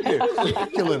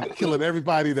 killing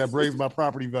everybody that brings my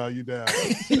property value down.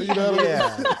 You know what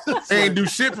I mean? They ain't do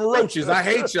shit for roaches. I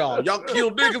hate y'all. Y'all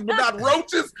kill niggas, but not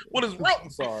roaches. What is wrong?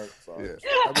 Sorry. Yeah.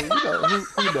 I mean,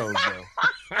 who knows, though?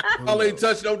 Y'all ain't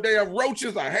touch no damn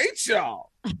roaches. I hate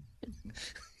y'all.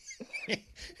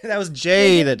 That was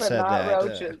Jay that said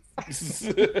that.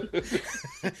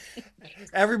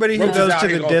 Everybody who goes to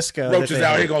the disco. Roaches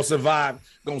out here gonna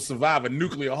survive a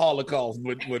nuclear holocaust,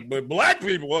 but black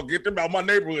people will get them out my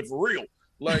neighborhood for real.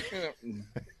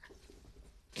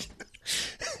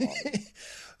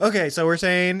 Okay, so we're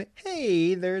saying,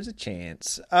 hey, there's a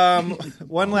chance.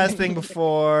 One last thing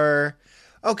before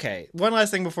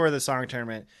the song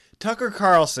tournament. Tucker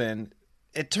Carlson,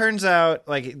 it turns out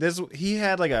he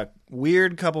had a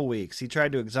weird couple weeks. He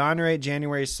tried to exonerate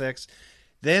January 6th.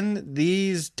 Then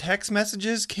these text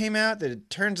messages came out that it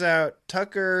turns out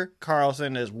Tucker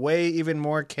Carlson is way even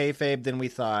more kayfabe than we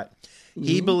thought. Mm-hmm.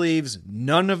 He believes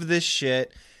none of this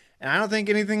shit. And I don't think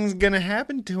anything's going to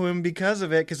happen to him because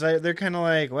of it, because they're kind of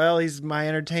like, well, he's my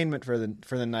entertainment for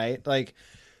the night.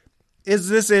 Is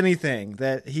this anything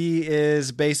that he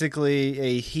is basically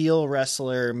a heel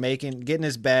wrestler getting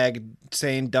his bag,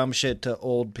 saying dumb shit to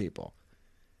old people?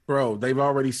 Bro, they've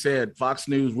already said, Fox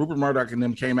News, Rupert Murdoch and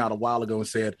them came out a while ago and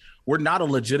said, we're not a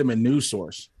legitimate news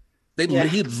source.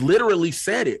 He literally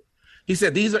said it. He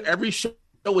said, every show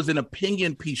is an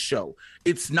opinion piece show.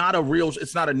 It's not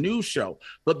a news show.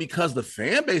 But because the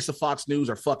fan base of Fox News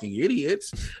are fucking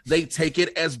idiots, they take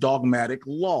it as dogmatic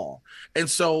law. And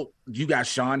so you got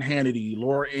Sean Hannity,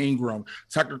 Laura Ingraham,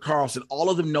 Tucker Carlson, all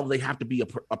of them know they have to be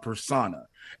a persona.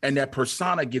 And that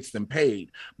persona gets them paid.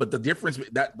 But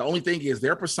the only thing is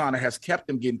their persona has kept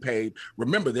them getting paid.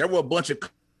 Remember, there were a bunch of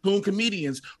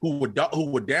comedians who were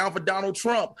down for Donald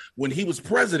Trump when he was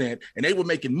president, and they were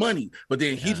making money. But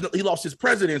then he lost his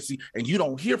presidency, and you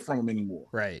don't hear from him anymore.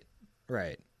 Right.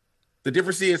 The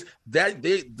difference is that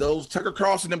those Tucker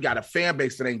Carlson them got a fan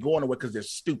base that ain't going away because they're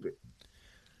stupid.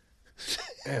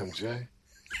 Damn, Jay.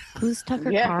 Who's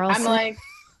Tucker Carlson? I'm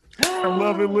I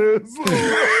love it, Liz.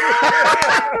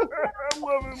 I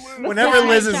love it, Liz. Whenever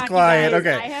Liz is quiet,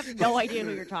 okay. I have no idea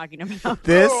who you're talking about.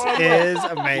 This is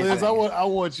amazing. Liz, I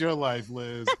want your life,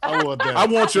 Liz. I want that. I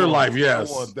want your life, yes.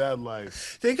 I want that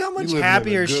life. Think how much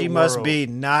happier she must be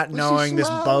not knowing this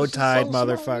bow-tied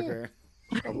motherfucker.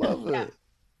 I love it.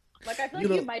 Like, I feel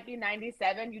like you might be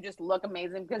 97. You just look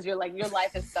amazing because you're like, your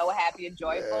life is so happy and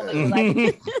joyful that you're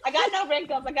like, I got no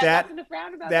wrinkles. I got nothing to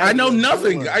frown about. I know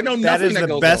nothing. I know nothing. That is that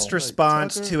the best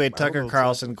response to a Tucker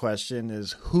Carlson question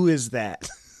is, who is that?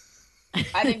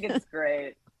 I think it's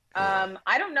great.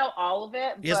 I don't know all of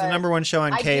it. He has the number one show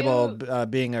on cable,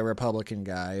 being a Republican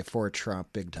guy for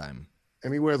Trump, big time.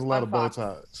 And he wears a lot of bow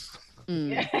ties.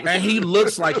 And he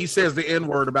looks like he says the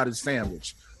N-word about his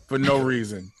sandwich for no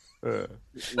reason.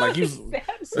 Like he's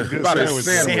a good about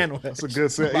sandwich. That's a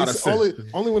good sandwich.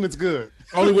 Only when it's good.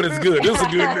 Only when it's good. This is a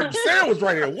good sandwich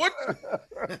right here. What?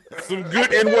 Some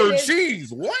good N-word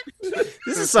cheese. What?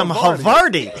 This is some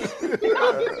Havarti.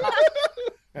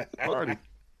 I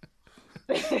think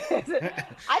it's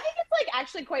like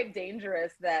actually quite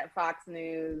dangerous that Fox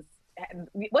News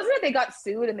wasn't it they got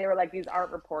sued and they were like, these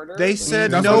aren't reporters. They said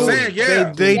no.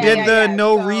 They did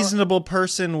no reasonable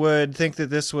person would think that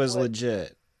this was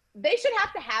legit. They should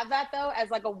have to have that though as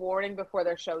like a warning before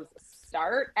their shows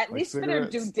start, at least for their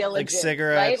due diligence, like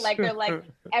cigarettes. right? Like they're like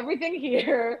everything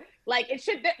here, like it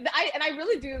should. I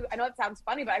really do. I know it sounds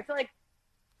funny, but I feel like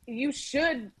you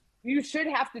should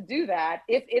have to do that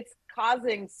if it's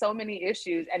causing so many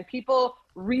issues and people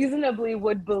reasonably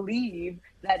would believe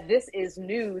that this is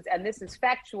news and this is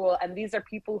factual and these are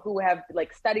people who have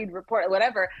like studied report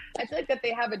whatever. I feel like that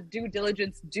they have a due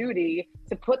diligence duty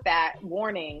to put that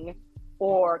warning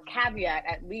or caveat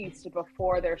at least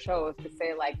before their shows to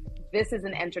say like, this is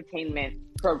an entertainment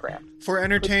program. For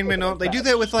entertainment, they do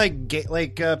that with like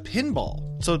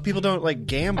pinball, so people don't like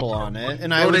gamble on it.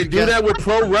 And they do that with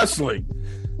pro wrestling.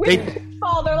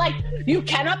 They're like, you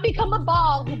cannot become a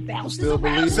ball who bounces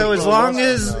around. So as long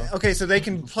as so they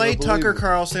can play Tucker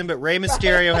Carlson, but Rey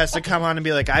Mysterio has to come on and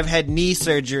be like, I've had knee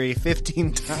surgery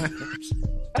 15 times.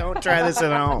 Don't try this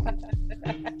at home.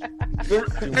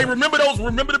 Hey, remember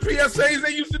the PSAs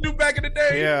they used to do back in the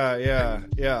day?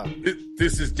 Yeah.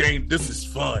 This is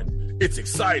fun. It's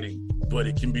exciting, but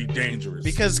it can be dangerous.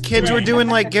 Because kids were doing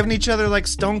like giving each other like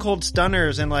stone cold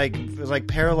stunners and like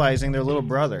paralyzing their little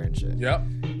brother and shit. Yep.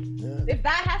 If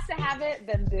that has to have it,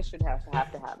 then this should have to have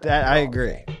it. That I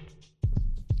agree.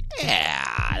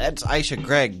 Yeah, that's Aisha,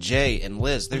 Greg, Jay, and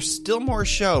Liz. There's still more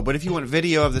show, but if you want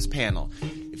video of this panel,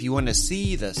 if you want to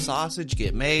see the sausage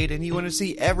get made, and you want to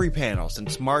see every panel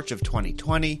since March of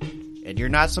 2020, and you're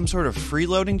not some sort of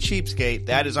freeloading cheapskate,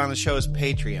 that is on the show's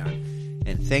Patreon.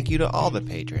 And thank you to all the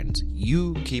patrons.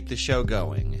 You keep the show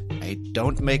going. I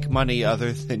don't make money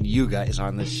other than you guys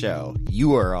on this show.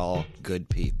 You are all good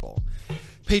people.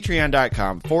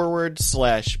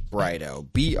 Patreon.com/Brido,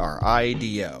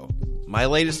 BRIDO. My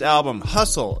latest album,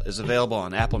 Hustle, is available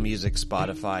on Apple Music,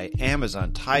 Spotify,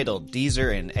 Amazon, Tidal,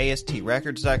 Deezer, and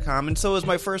ASTRecords.com, and so is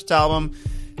my first album,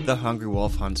 The Hungry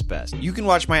Wolf Hunts Best. You can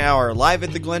watch my hour live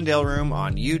at the Glendale Room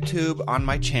on YouTube on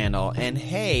my channel, and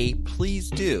hey, please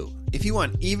do. If you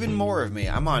want even more of me,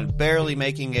 I'm on Barely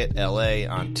Making It LA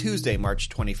on Tuesday, March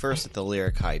 21st at the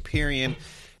Lyric Hyperion.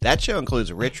 That show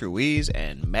includes Rich Ruiz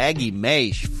and Maggie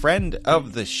May, friend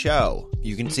of the show.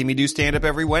 You can see me do stand-up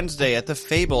every Wednesday at the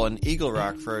Fable in Eagle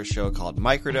Rock for a show called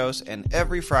Microdose, and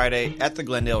every Friday at the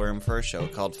Glendale Room for a show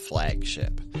called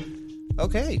Flagship.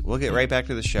 Okay, we'll get right back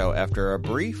to the show after a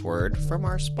brief word from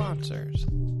our sponsors.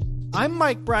 I'm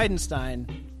Mike Bridenstine,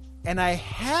 and I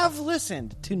have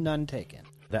listened to None Taken.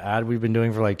 The ad we've been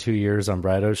doing for like 2 years on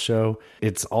Brido's show,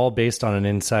 it's all based on an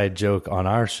inside joke on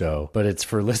our show, but it's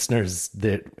for listeners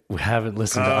that haven't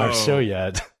listened to our show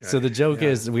yet. So the joke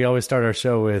is we always start our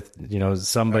show with,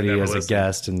 somebody as a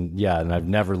guest, and I've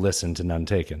never listened to None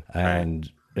Taken. And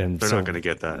they're not going to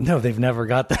get that. No, they've never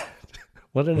got that.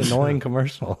 What an annoying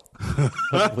commercial.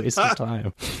 What a waste of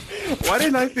time. Why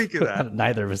didn't I think of that?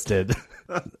 Neither of us did.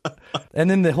 And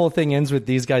then the whole thing ends with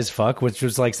these guys fuck, which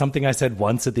was like something I said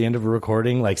once at the end of a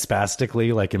recording, like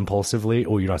spastically, like impulsively.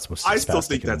 Oh, you're not supposed to say I still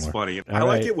think that's funny. I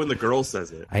like it when the girl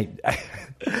says it.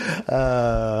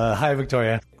 Hi,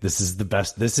 Victoria. This is the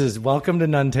best. This is welcome to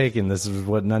None Taken. This is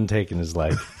what None Taken is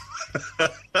like.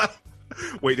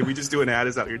 Wait, did we just do an ad?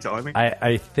 Is that what you're telling me?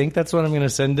 I think that's what I'm going to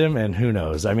send him, and who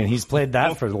knows? I mean, he's played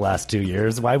that for the last 2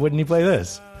 years. Why wouldn't he play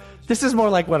this? This is more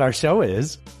like what our show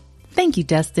is. Thank you,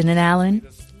 Dustin and Alan.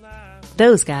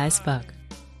 Those guys fuck.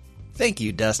 Thank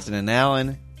you, Dustin and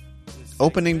Alan.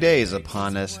 Opening day is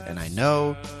upon us, and I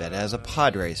know that as a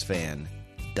Padres fan,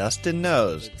 Dustin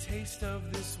knows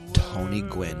Tony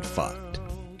Gwynn fucked.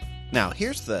 Now,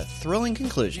 here's the thrilling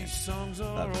conclusion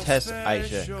of Tess,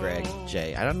 Aisha, Greg,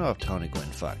 Jay. I don't know if Tony Gwynn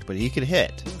fucked, but he could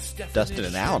hit. Dustin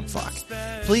and Alan fuck.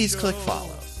 Please click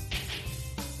follow.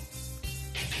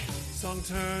 Song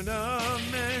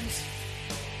tournament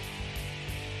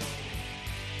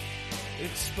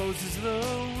exposes the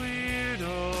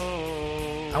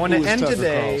weirdo. I want to end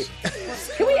today.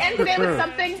 Can we end today with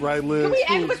something? Right, Liz? Can we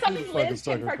end with something Liz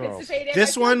can participate in?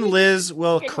 This one, Liz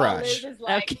will crush. Liz is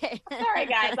like, okay. Sorry,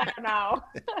 guys. I don't know.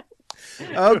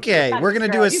 Okay, we're going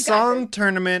to do a song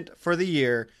tournament for the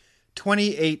year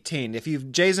 2018.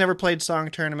 If Jay's never played song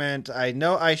tournament, I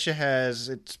know Aisha has.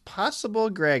 It's possible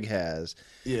Greg has.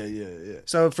 Yeah.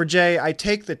 So for Jay, I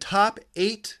take the top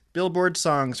 8 Billboard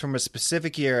songs from a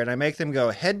specific year and I make them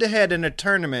go head to head in a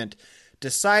tournament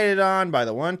decided on by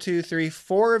the 1, 2, 3,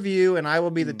 4 of you, and I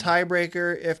will be the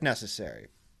tiebreaker if necessary.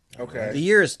 Okay. The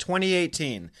year is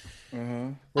 2018.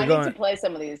 I need to play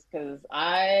some of these because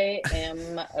I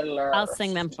am alert. I'll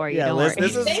sing them for you. Yeah, Don't Liz,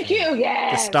 worry. Thank you.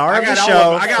 Yeah. The star of the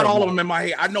show. I got all of them in my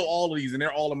head. I know all of these, and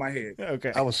they're all in my head.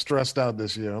 Okay. I was stressed out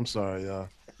this year. I'm sorry, y'all.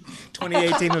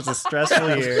 2018 was a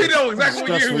stressful year. You know exactly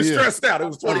what year he was stressed out. It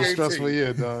was 2018. It was a stressful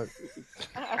year, dog.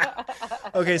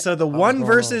 Okay, so the 1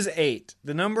 versus 8.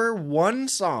 The number 1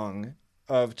 song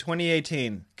of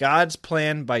 2018, God's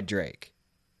Plan by Drake.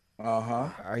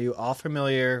 Are you all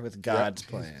familiar with God's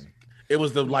Plan? It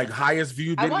was the highest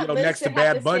viewed video next to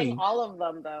Bad Bunny. Sing all of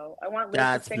them though. I want Liz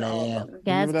to sing all of them.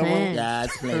 God's Plan.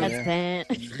 God's Plan.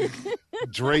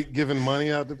 Drake giving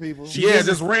money out to people. Yeah,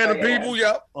 just random people.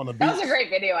 Yep. On the beach. That was a great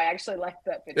video. I actually liked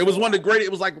that video. It was one of the great. It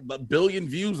was like 1 billion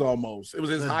views almost. It was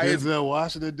his highest. Denzel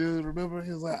Washington dude. Remember,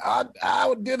 he was like,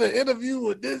 I did an interview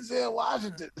with Denzel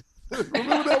Washington.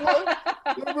 Remember that one?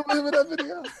 You remember him in that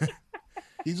video?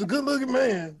 He's a good-looking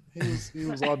man. He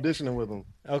was auditioning with him.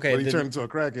 Okay, but he turned into a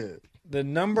crackhead. The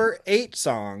number 8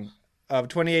 song of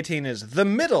 2018 is "The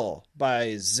Middle"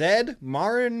 by Zed,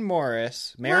 Maren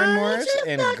Morris,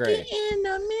 and Gray. In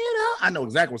the middle. I know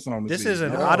exactly what song this is.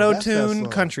 An auto-tune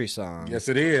country song. Yes,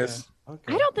 it is.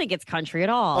 I don't think it's country at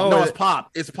all. Oh, no, it's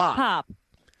pop. It's pop. Pop.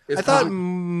 I thought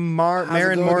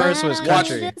Maren Morris was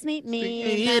country. Meet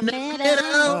me in the middle.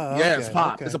 Yeah, it's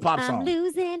pop. Okay. It's a pop song. I'm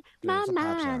losing my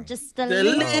mind just a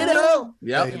little.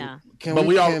 Yep. Yeah.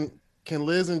 Can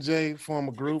Liz and Jay form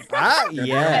a group?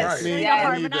 Yes.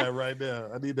 I need that right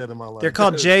there. I need that in my life. They're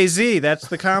called Jay-Z. That's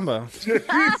the combo.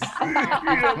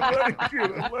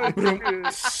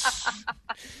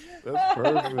 That's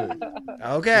perfect.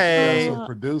 Okay.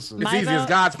 Producer. It's easy as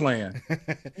God's Plan.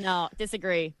 No,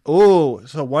 disagree. Ooh,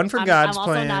 so 1 for God's Plan.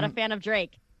 I'm also not a fan of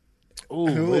Drake. Ooh,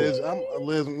 Liz,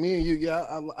 Liz, me and you,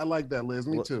 yeah, I like that, Liz.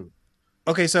 Me too.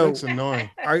 Okay, so it's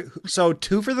annoying. So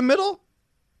 2 for the middle?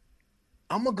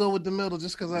 I'm gonna go with the middle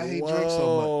just because I hate Drake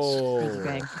so much.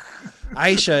 Okay.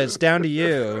 Aisha, it's down to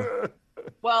you.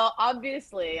 Well,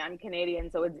 obviously, I'm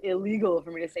Canadian, so it's illegal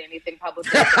for me to say anything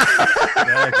publicly.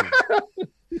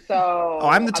 So,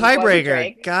 I'm the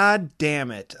tiebreaker. God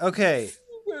damn it. Okay.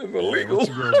 Illegal.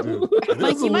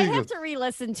 Mike, you might have to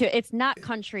re-listen to it. It's not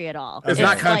country at all. It's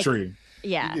not country.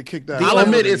 Yeah. I'll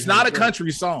admit it's not a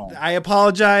country song. I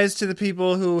apologize to the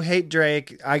people who hate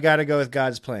Drake. I got to go with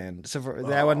God's Plan. So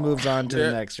that one moves on to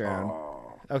the next round.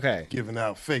 Okay. Giving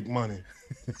out fake money.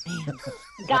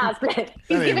 God's Plan.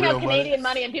 He's giving out Canadian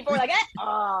money and people are like,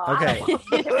 Okay.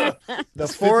 The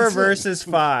 4 versus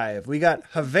 5. We got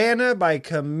Havana by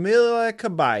Camila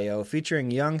Cabello featuring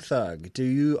Young Thug. Do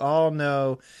you all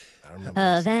know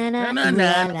Havana? I love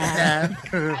that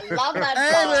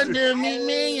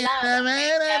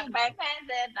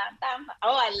song.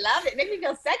 Oh, I love it. It makes me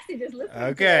feel sexy just listening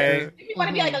Okay. to it. If you want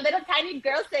to be like a little tiny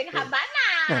girl saying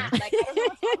Havana. Like, I don't know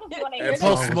what song you want to hear.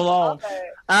 Post Malone.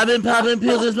 I've been popping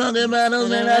pills and smoking bottles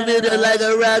and I feel it like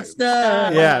a rock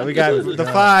star. Yeah, we got the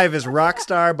 5 is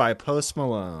Rockstar by Post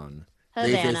Malone.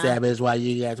 They say, Savage, why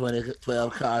you got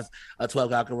 12 cars, a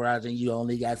 12-car garage, and you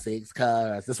only got 6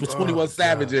 cars. That's with 21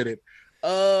 Savage in it.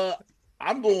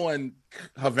 I'm going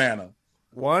Havana.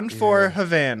 1 for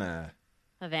Havana.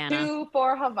 2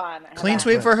 for Havana. Clean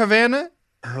sweep for Havana?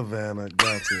 Havana,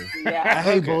 got to. Yeah. I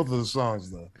hate both of the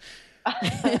songs, though.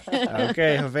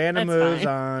 Okay, Havana moves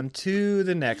on to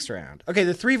the next round. Okay,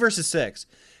 the 3 versus 6.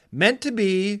 Meant to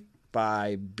Be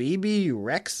by BB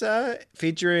Rexa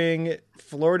featuring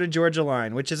Florida Georgia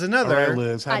Line, which is another. All right,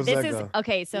 Liz, how does that go?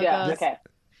 Okay, so it goes. Okay.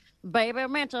 Baby,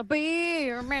 meant to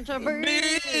be.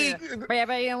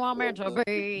 Baby, you want meant to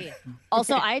be.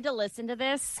 Also, I had to listen to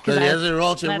this because there's a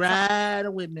roll to ride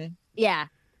with me. Yeah.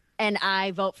 And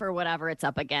I vote for whatever it's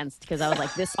up against because I was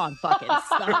like, this song fucking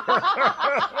sucks.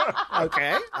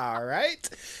 Okay. All right.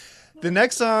 The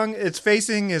next song it's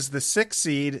facing is the 6th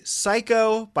seed,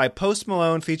 Psycho by Post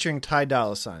Malone featuring Ty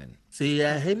Dolla $ign. See,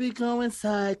 I hate me going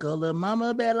psycho. Little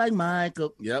mama bad like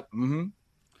Michael. Yep.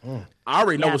 Mm-hmm. I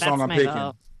already know what song I'm picking.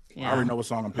 Yeah. I already know what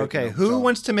song I'm picking. Okay, who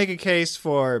wants to make a case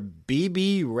for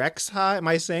BB Rexha? Am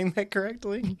I saying that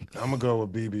correctly? I'm gonna go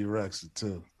with BB Rexha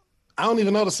too. I don't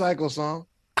even know the Psycho song.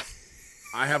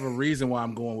 I have a reason why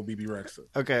I'm going with BB Rexha.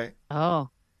 Okay. Oh.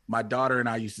 My daughter and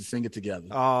I used to sing it together.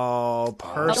 Oh,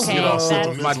 personal.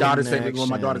 Okay, my daughter's favorite, one of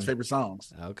my daughter's favorite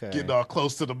songs. Okay. Getting all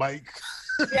close to the mic.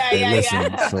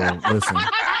 Listen,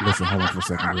 hold on for a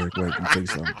second, Rick. Wait, let me tell you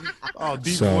something. Oh,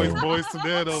 deep voice to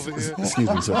that over here. Excuse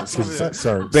me,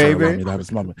 sir. Baby. Let me have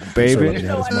this moment. Baby.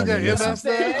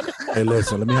 Hey,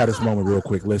 listen, let me have this moment real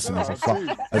quick. Listen, as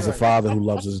a father who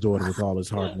loves his daughter with all his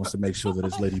heart, wants to make sure that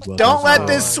his ladybug. Don't let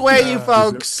this sway you,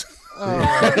 folks.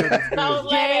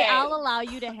 Jay, I'll allow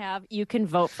you to have. You can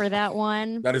vote for that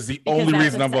one. That is the only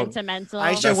reason I'm voting. Sentimental.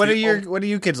 Aisha, what do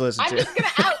you kids listen to? I'm just gonna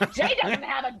out. Jay doesn't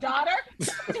have a daughter.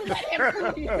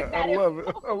 I love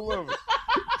it.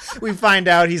 We find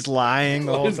out he's lying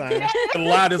the whole time.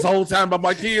 Lied this whole time about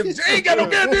my kids. Jay ain't got no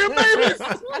goddamn babies.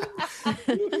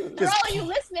 For all of you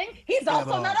listening, he's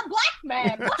also not a black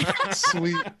man.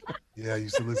 Sweet. Yeah, I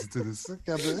used to listen to this.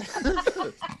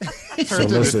 So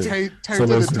listen,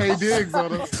 Diggs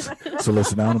on us. So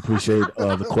listen, I don't appreciate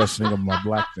the questioning of my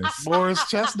blackness. Morris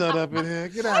Chestnut up in here.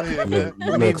 Get out of here, man.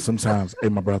 Look, sometimes, hey,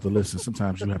 my brother, listen,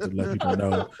 sometimes you have to let people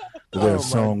know that there are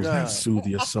songs that soothe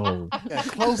your soul. Yeah,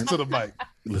 close to the mic.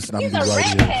 Listen, I'm He's gonna a be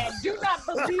right redhead. Do not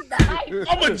believe the hype.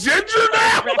 I'm a ginger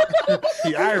now.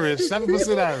 He Irish,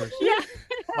 7% Irish. Yeah.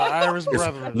 My Irish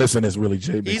brethren. Listen, it's really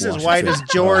J. He's as white as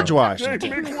George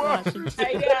Washington.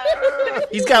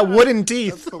 He's got wooden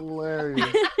teeth. That's hilarious.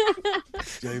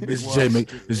 It's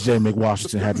J.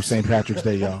 McWashington. Happy St. Patrick's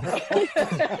Day, y'all. We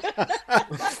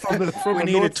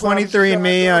need a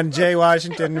 23andMe on Jay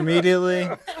Washington immediately.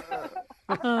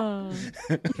 Okay,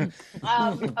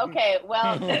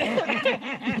 well,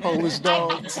 Polish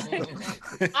dogs. I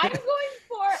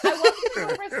wasn't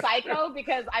going for Psycho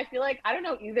because I feel like I don't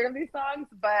know either of these songs,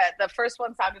 but the first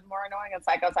one sounded more annoying and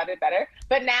Psycho sounded better.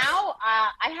 But now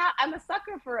I'm a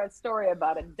sucker for a story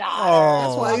about a dog. Oh,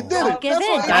 that's why he did it.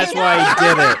 That's why he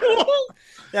did it.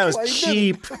 That was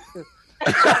cheap.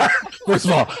 First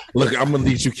of all, look, I'm gonna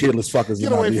lead you kidless fuckers.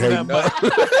 Get away from that mic.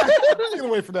 Get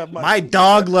away from that mic. My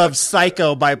dog loves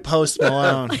Psycho by Post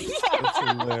Malone. That's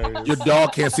hilarious. Your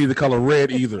dog can't see the color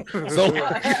red either, so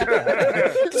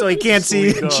he can't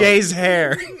see Jay's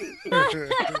hair.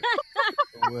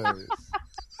 Hilarious.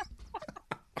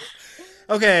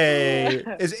 Okay,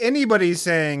 is anybody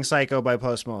saying Psycho by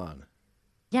Post Malone?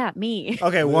 Yeah, me.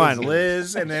 Okay, one,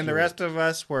 Liz, and then the rest of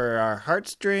us were our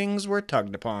heartstrings were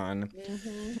tugged upon.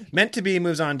 Mm-hmm. Meant to Be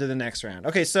moves on to the next round.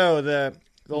 Okay, so the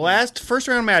last first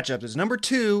round matchup is number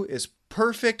 2 is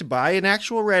Perfect by an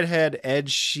actual redhead, Ed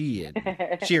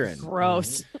Sheeran.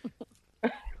 Gross.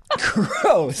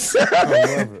 Gross.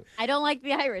 I don't like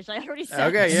the Irish. I already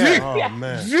said. Okay, yeah. Oh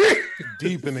man,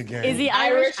 deep in the game. Is he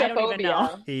Irish? I don't even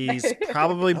know. He's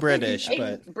probably British,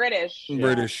 but British. Yeah.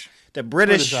 British. The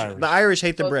British, Irish. the Irish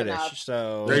hate the Close British, enough.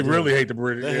 so They really hate the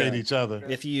British. They hate each other.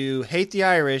 if you hate the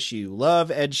Irish, you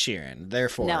love Ed Sheeran.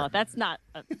 Therefore, No, that's not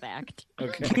a fact.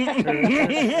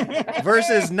 Okay.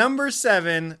 Versus number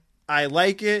 7, I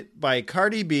Like It by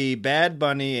Cardi B, Bad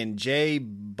Bunny, and J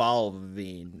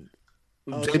Balvin.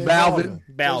 J Balvin.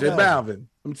 Balvin. J Balvin.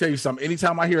 Let me tell you something.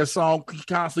 Anytime I hear a song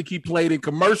constantly keep played in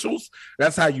commercials,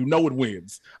 that's how you know it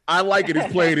wins. I Like It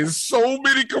is played in so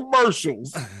many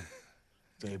commercials.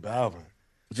 J Balvin.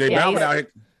 J Balvin out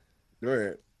here. Go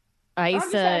ahead. I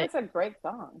used to. It's a great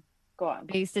song. Go on.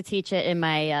 I used to teach it in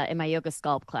my yoga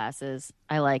sculpt classes.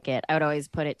 I like it. I would always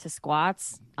put it to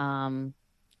squats.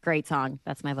 Great song.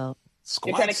 That's my vote.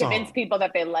 You're trying to convince people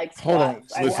that they like Hold on.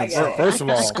 squats. Listen, first of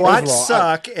all, Squats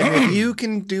suck, and if you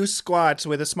can do squats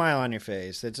with a smile on your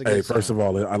face, it's a good first song. of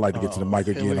all, I'd like to get to the mic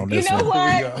again on this You know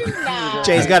one. what? Do not.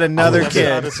 Jay's got another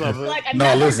kid. Like No,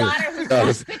 another listen. daughter who's No,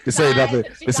 just this ain't nothing.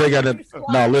 55 and This she ain't got wants nothing. to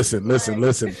do No, squats.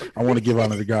 listen. I want to give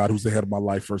honor to God, who's the head of my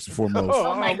life first and foremost.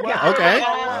 Oh my God. Okay.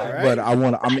 All right. But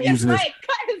I'm using this.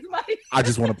 Cut his mic. I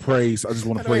just want to praise. I just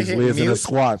want to How do I praise hit Liz and her mute?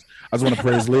 squats. I just want to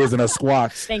praise Liz and her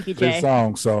squats. Thank you, This Jay.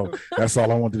 song. So that's all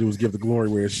I want to do is give the glory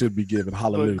where it should be given.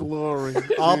 Hallelujah. Glory.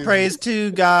 All praise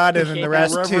to God, and then the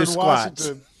rest to squats.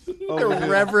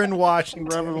 Reverend Washington.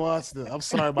 Reverend Washington. I'm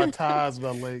sorry, my ties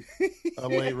got late.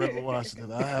 I'm late, Reverend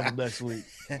Washington. I'll have him next week.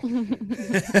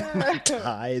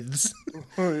 Tithes.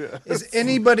 Oh, yeah. Does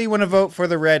anybody want to vote for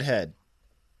the redhead?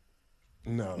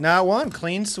 No, not one.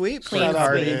 Clean sweep. Shout out to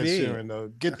Cardi Ed B. Sheeran, though.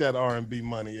 Get that R&B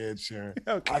money, Ed Sheeran.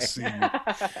 Okay. I see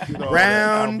you.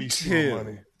 Round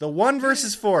 2. The 1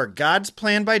 versus 4. God's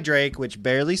Plan by Drake, which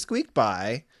barely squeaked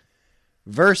by,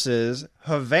 versus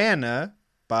Havana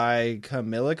by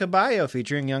Camila Cabello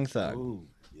featuring Young Thug. Ooh,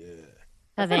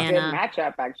 That's a good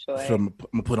matchup, actually. So I'm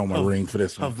gonna put on my ring for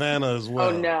this one. Havana as well.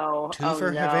 Oh no! 2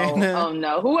 for no. Havana. Oh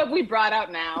no! Who have we brought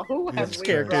out now? Who have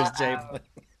we brought out?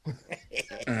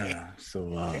 So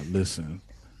listen.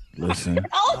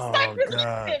 Oh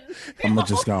God! I'm gonna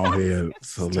just go ahead.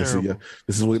 So listen, terrible.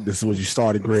 this is what you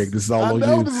started, Greg. This is all I on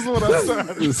know you. this is what I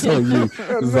started. This is on you.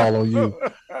 This is all on you.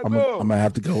 I'm know. gonna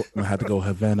have to go. I'm gonna have to go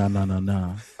Havana,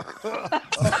 na.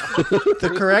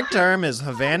 The correct term is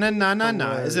Havana na na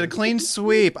na. Is it a clean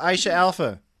sweep? Aisha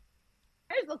Alpha.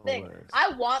 Here's the thing.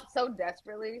 I want so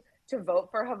desperately to vote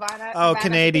for Havana. Oh, Havana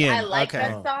Canadian. I like Okay.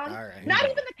 that song. All right. Not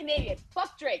even the Canadian.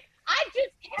 Fuck Drake. I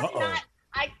just cannot.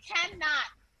 I cannot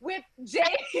with Jay's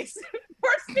his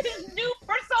new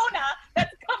persona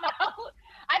that's come out.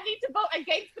 I need to vote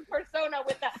against the persona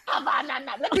with the Havana.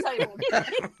 Let me tell you. Let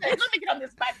me get on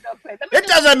this mic real quick. It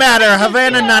doesn't matter.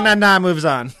 Havana na na na moves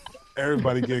on.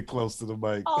 Everybody get close to the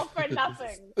mic. All for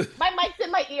nothing. My mic's in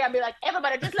my ear. I'll be like,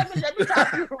 everybody, just let me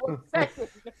talk to you for 1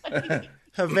 second.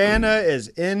 Havana is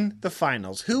in the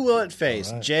finals. Who will it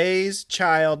face? Jay's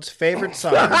child's favorite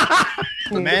song,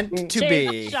 Meant to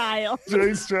Be. Child.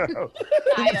 Jay's child.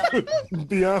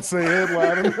 Beyonce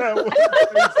headlining that one.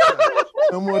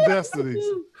 No more destinies.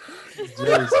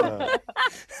 Jay's child.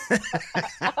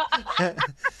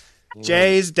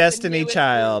 Jay's Destiny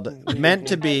Child, Meant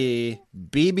to Be,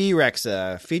 BB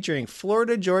Rexa, featuring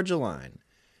Florida Georgia Line,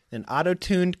 an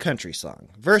auto-tuned country song,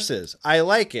 versus I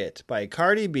Like It by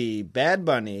Cardi B, Bad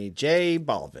Bunny, J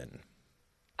Balvin.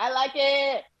 I like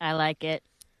it. I like it.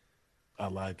 I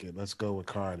like it. Let's go with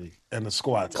Cardi and the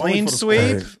squats. Clean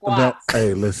sweep.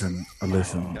 Hey, listen.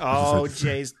 Oh,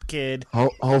 Jay's kid.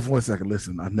 Hold for 1 second.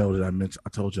 Listen, I know that I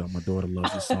told y'all my daughter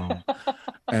loves this song.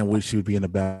 And she would be in the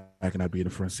back and I'd be in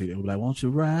the front seat. And we'd be like, won't you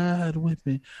ride with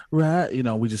me? Ride. You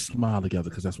know, we just smile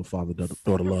together because that's what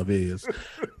father-daughter love is.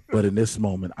 But in this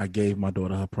moment, I gave my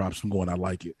daughter her props from going, I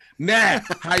like it. Nah,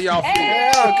 how y'all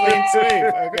feel? Clean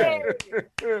sweep.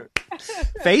 Okay.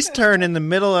 Face turn in the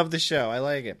middle of the show. I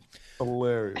like it.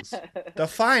 Hilarious. The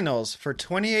finals for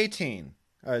 2018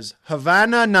 is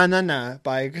Havana Na Na Na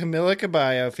by Camila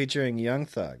Cabello featuring Young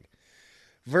Thug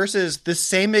versus the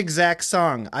same exact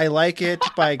song, I Like It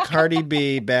by Cardi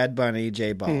B, Bad Bunny,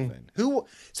 J Balvin. Who,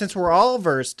 since we're all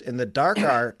versed in the dark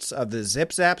arts of the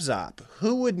zip zap zop,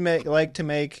 who would like to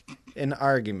make an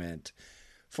argument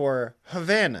for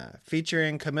Havana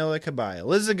featuring Camila Cabello?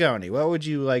 Liz Zagoni, what would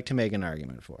you like to make an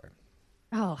argument for?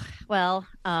 Oh, well,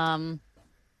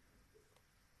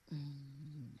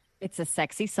 it's a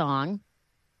sexy song.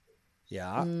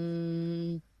 Yeah.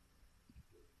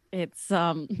 It's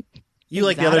You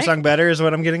like the other song better is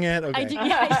what I'm getting at? Okay.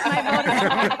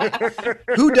 I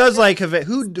do. Who does like Havana?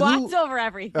 Who Squats over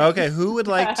everything. Okay, who would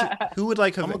like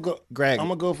Havana? Greg. I'm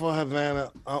gonna go for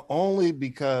Havana only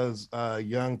because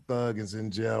Young Thug is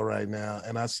in jail right now,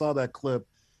 and I saw that clip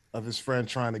of his friend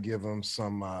trying to give him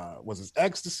some was it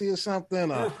ecstasy or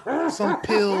something, some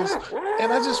pills,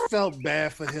 and I just felt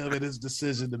bad for him and his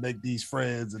decision to make these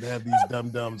friends and have these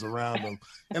dum-dums around him.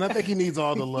 And I think he needs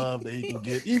all the love that he can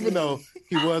get, even though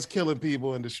he was killing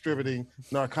people and distributing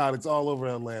narcotics all over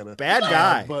Atlanta. Bad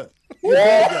guy. But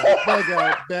bad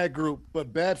guy, bad group,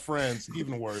 but bad friends,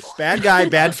 even worse. Bad guy,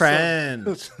 bad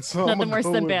friends. So Nothing worse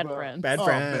than bad friends. Bad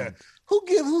friends.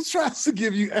 Who tries to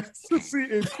give you ecstasy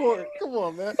in court? Come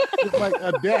on, man. It's like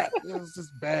a debt. It's just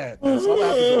bad.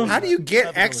 So how do you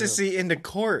get ecstasy into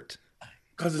court?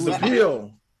 Because it's a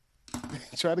pill.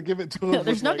 Try to give it to him.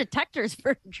 There's no detectors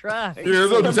for drugs. Yeah, there's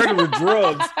no detector for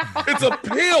drugs. It's a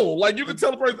pill. Like you can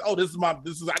tell the person, oh, this is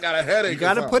I got a headache. You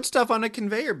got to put stuff on a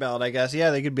conveyor belt, I guess. Yeah,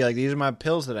 they could be like, these are my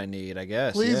pills that I need, I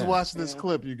guess. Please watch this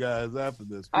clip, you guys, after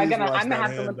this. I'm gonna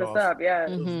have to look this up. Yeah,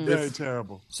 it's very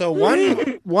terrible. So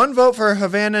one vote for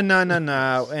Havana Na Na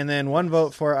Na, and then one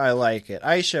vote for I Like It.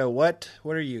 Aisha, what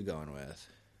are you going with?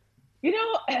 You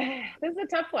know, this is a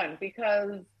tough one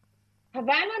because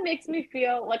Havana makes me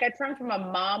feel like I turn from a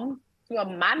mom to a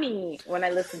mommy when I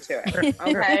listen to it.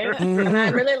 Okay. And I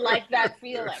really like that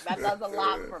feeling. That does a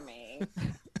lot for me.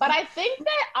 But I think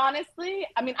that honestly,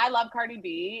 I mean, I love Cardi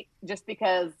B just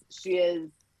because she is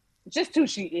just who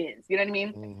she is. You know what I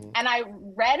mean? Mm-hmm. And I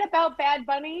read about Bad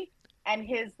Bunny and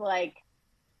his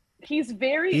he's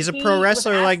a pro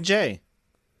wrestler like Jay.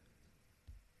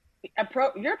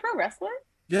 You're a pro wrestler?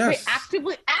 Yes.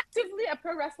 Wait, actively a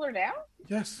pro wrestler now?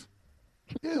 Yes.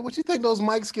 Yeah, what you think those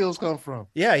mic skills come from?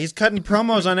 Yeah, he's cutting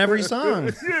promos on every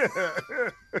song.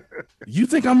 You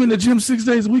think I'm in the gym 6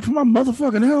 days a week for my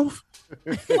motherfucking health?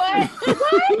 What?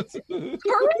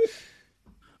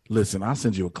 Listen, I'll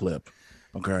send you a clip.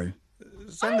 Okay.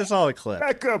 Send us all a clip.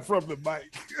 Back up from the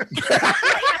mic.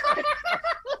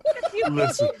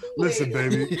 listen,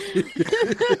 baby.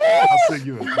 I'll send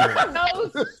you a clip. No,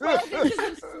 12 inches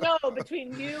of snow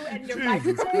between you and your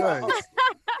microphone.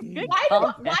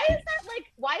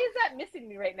 Why is that missing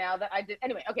me right now? That I did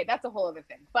anyway. Okay, that's a whole other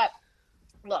thing. But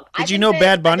look, did you know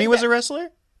Bad Bunny was a wrestler?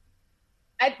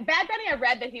 Bad Bunny, I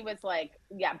read that he was like,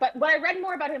 yeah. But what I read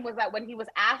more about him was that when he was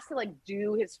asked to like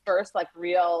do his first like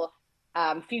real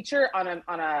feature on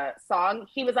a song,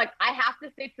 he was like, I have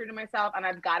to stay true to myself and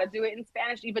I've got to do it in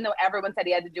Spanish, even though everyone said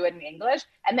he had to do it in English.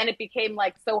 And then it became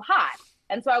like so hot.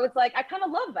 And so I was like, I kind of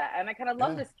love that. And I kind of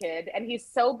love this kid. And he's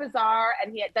so bizarre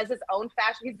and he does his own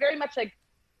fashion. He's very much like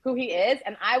who he is.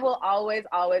 And I will always,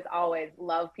 always, always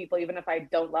love people, even if I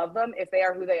don't love them. If they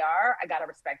are who they are, I got to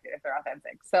respect it if they're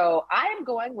authentic. So I am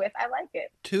going with I like it.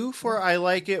 2 for I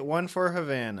like it, 1 for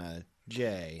Havana.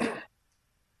 Jay.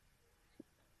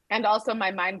 And also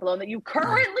my mind blown that you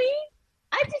currently,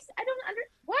 I don't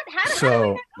what? How did I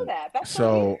not know that? That's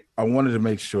so weird. I wanted to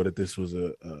make sure that this was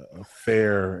a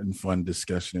fair and fun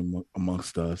discussion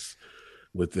amongst us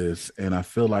with this. And I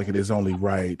feel like it is only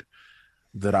right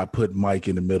that I put Mike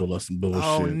in the middle of some bullshit.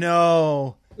 Oh,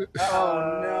 no.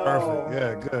 Perfect.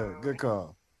 Yeah, good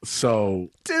call. So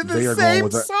to the same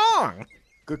song.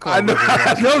 Good call. I know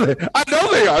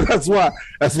they are. That's why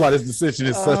this decision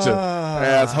is such a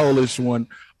asshole-ish one.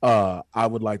 I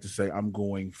would like to say I'm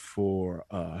going for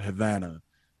Havana,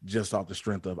 just off the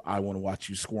strength of I want to watch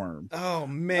you squirm. Oh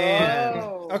man.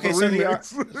 Okay, so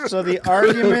the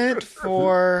argument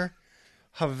for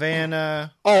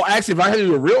Havana. Oh, actually, if I had to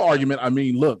do a real argument, I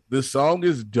mean, look, this song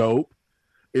is dope.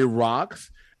 It rocks,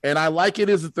 and I like it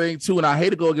as a thing too. And I hate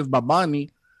to go against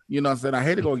Babani. You know what I'm saying? I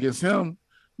hate to go against him,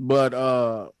 but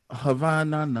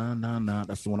Havana, nah,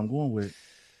 that's the one I'm going with.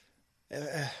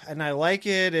 And I like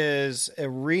it as a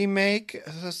remake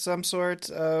of some sort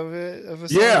of a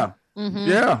song. Yeah. Mm-hmm.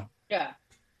 Yeah.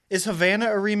 Is Havana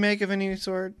a remake of any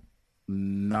sort?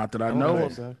 Not that I know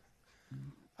of.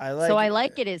 I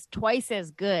like it is twice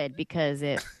as good because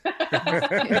it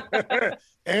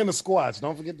and the squats.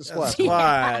 Don't forget the squats.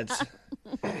 Squats.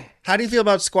 How do you feel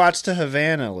about squats to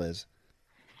Havana, Liz?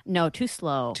 No, too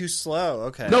slow. Too slow.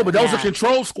 Okay. No, but those are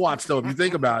control squats, though. If you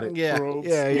think about it. Yeah.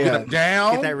 Get them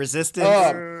down. Get that resistance.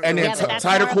 And then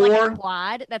tighter core. Like a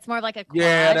quad. That's more of like a quad.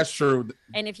 Yeah, that's true.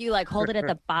 And if you like hold it at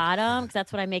the bottom, because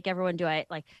that's what I make everyone do. I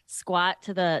like squat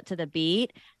to the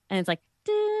beat, and it's like,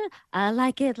 I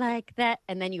like it like that.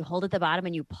 And then you hold at the bottom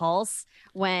and you pulse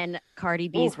when Cardi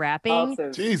B's rapping.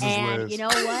 Awesome. Jesus, and Liz. you know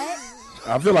what?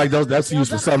 I feel like that's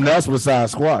used for something else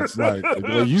besides squats. Like the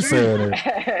way you saying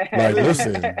it. Like,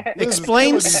 listen.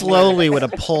 Explain slowly what a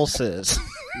pulse is.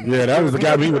 Yeah, that was the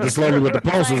guy me with the slowly with the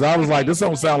pulses. I was like, this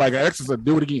don't sound like an exercise.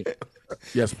 Do it again.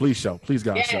 Yes, please show. Please,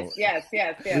 God, show it. Yes.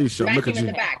 Please show. Look at in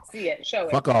you. the back. See it. Show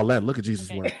it. Fuck all that. Look at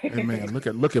Jesus' work. Amen.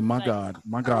 Look at my God.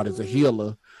 My God is a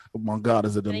healer. My God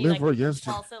is a deliverer. Yes.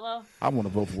 I want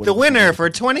to vote for the winner for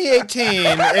 2018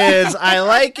 is I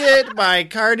Like It by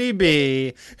Cardi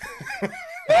B.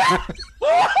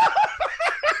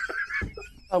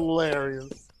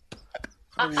 Hilarious.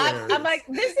 I'm like,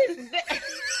 this is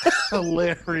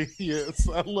hilarious.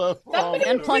 I love all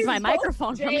unplug my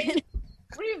microphone from it.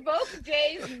 Revoke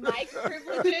Jay's mic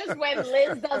privileges when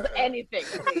Liz does anything.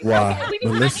 Wow. Okay,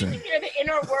 we need to hear the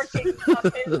inner workings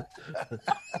of his.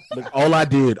 Look, all I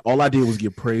did was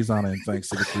give praise, honor, and thanks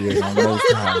to the Creator on Most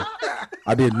High.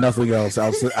 I did nothing else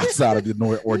outside of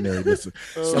the ordinary. Listen,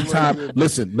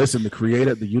 listen. The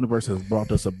Creator, the universe has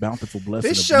brought us a bountiful blessing.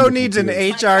 This show needs an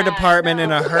HR department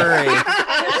in a hurry.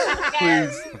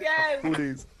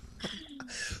 Please.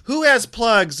 Who has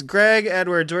plugs? Greg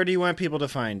Edwards, where do you want people to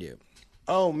find you?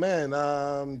 Oh man,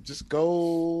 just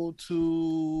go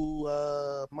to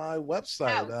my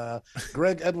website,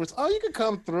 Greg Edwards. Oh, you can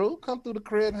come through the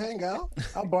crib, hang out.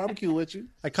 I'll barbecue with you.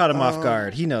 I caught him off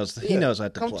guard. He knows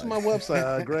what to come plug. To my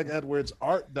website,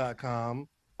 GregEdwardsArt.com,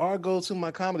 or go to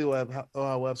my comedy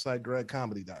website,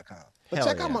 GregComedy.com. But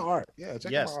check out my art. Yeah,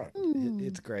 check out my art.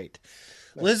 It's great.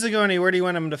 Liz Zagoni, where do you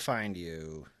want them to find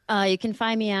you? You can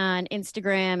find me on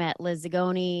Instagram at Liz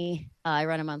Zagoni. I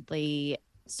run a monthly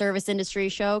service industry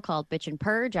show called Bitch and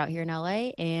Purge out here in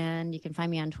LA, and you can find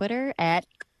me on Twitter at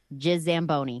Jiz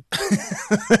Zamboni.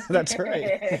 That's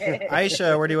right.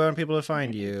 Aisha, where do you want people to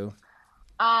find you?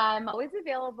 I'm always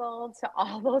available to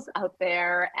all those out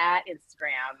there at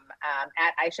Instagram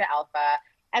at Aisha Alpha.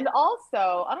 And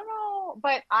also, I don't know now,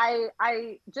 but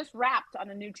I just wrapped on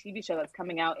a new TV show that's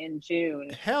coming out in June.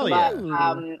 Hell yeah!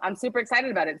 I'm super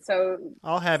excited about it. So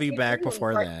I'll have you back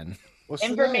before then. What's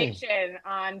information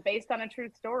based on a true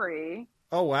story.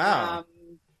 Oh wow!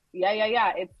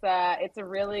 Yeah. It's a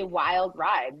really wild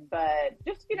ride, but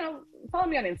just follow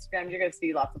me on Instagram. You're gonna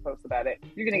see lots of posts about it.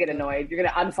 You're gonna get annoyed. You're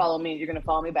gonna unfollow me. You're gonna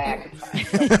follow me back.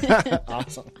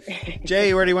 Awesome.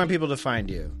 Jay, where do you want people to find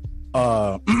you?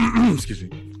 Excuse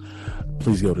me.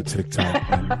 Please go to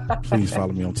TikTok and please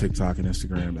follow me on TikTok and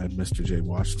Instagram at Mr. J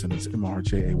Washington. It's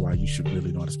MRJAY. You should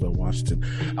really know how to spell Washington.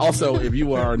 Also, if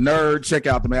you are a nerd, check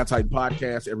out the Mad Titan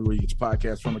podcast. Everywhere you get your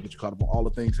podcast from, it get you caught up on all the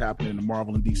things happening in the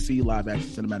Marvel and DC live action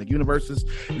cinematic universes.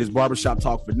 It is Barbershop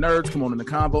Talk for Nerds. Come on in the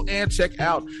convo and check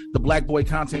out the Black Boy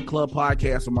Content Club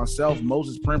podcast with myself,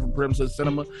 Moses Prim from Prim Says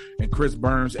Cinema, and Chris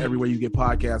Burns. Everywhere you get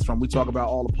podcasts from, we talk about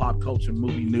all the pop culture,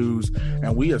 movie news,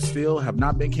 and we have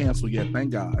not been canceled yet.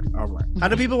 Thank God. All right. How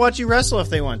do people watch you wrestle if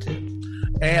they want to?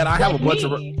 And I have a bunch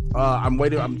of. I'm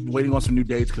waiting on some new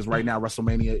dates because right now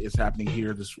WrestleMania is happening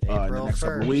here in the next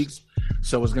couple of weeks.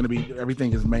 So it's going to be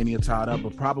everything is Mania tied up,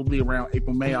 but probably around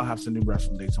April, May, I'll have some new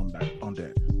wrestling dates on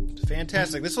deck.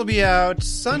 Fantastic! This will be out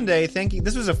Sunday. Thank you.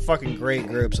 This was a fucking great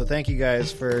group. So thank you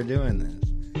guys for doing this.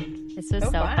 This was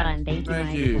so fun. Thank you.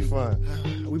 Thank you.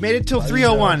 Fun. We made it till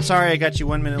 3:01. Sorry, I got you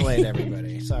 1 minute late,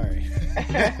 everybody. Sorry. All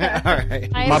right.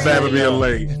 My bad for being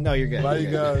late. No, you're good. Bye,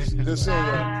 you guys. Good seeing you. All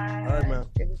right, man.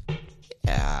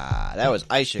 Yeah, that was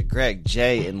Aisha, Greg,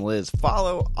 Jay, and Liz.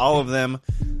 Follow all of them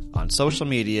on social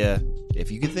media.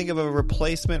 If you can think of a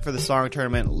replacement for the song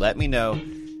tournament, let me know.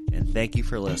 And thank you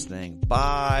for listening.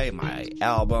 Buy my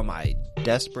album. I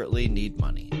desperately need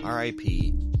money.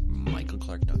 R.I.P.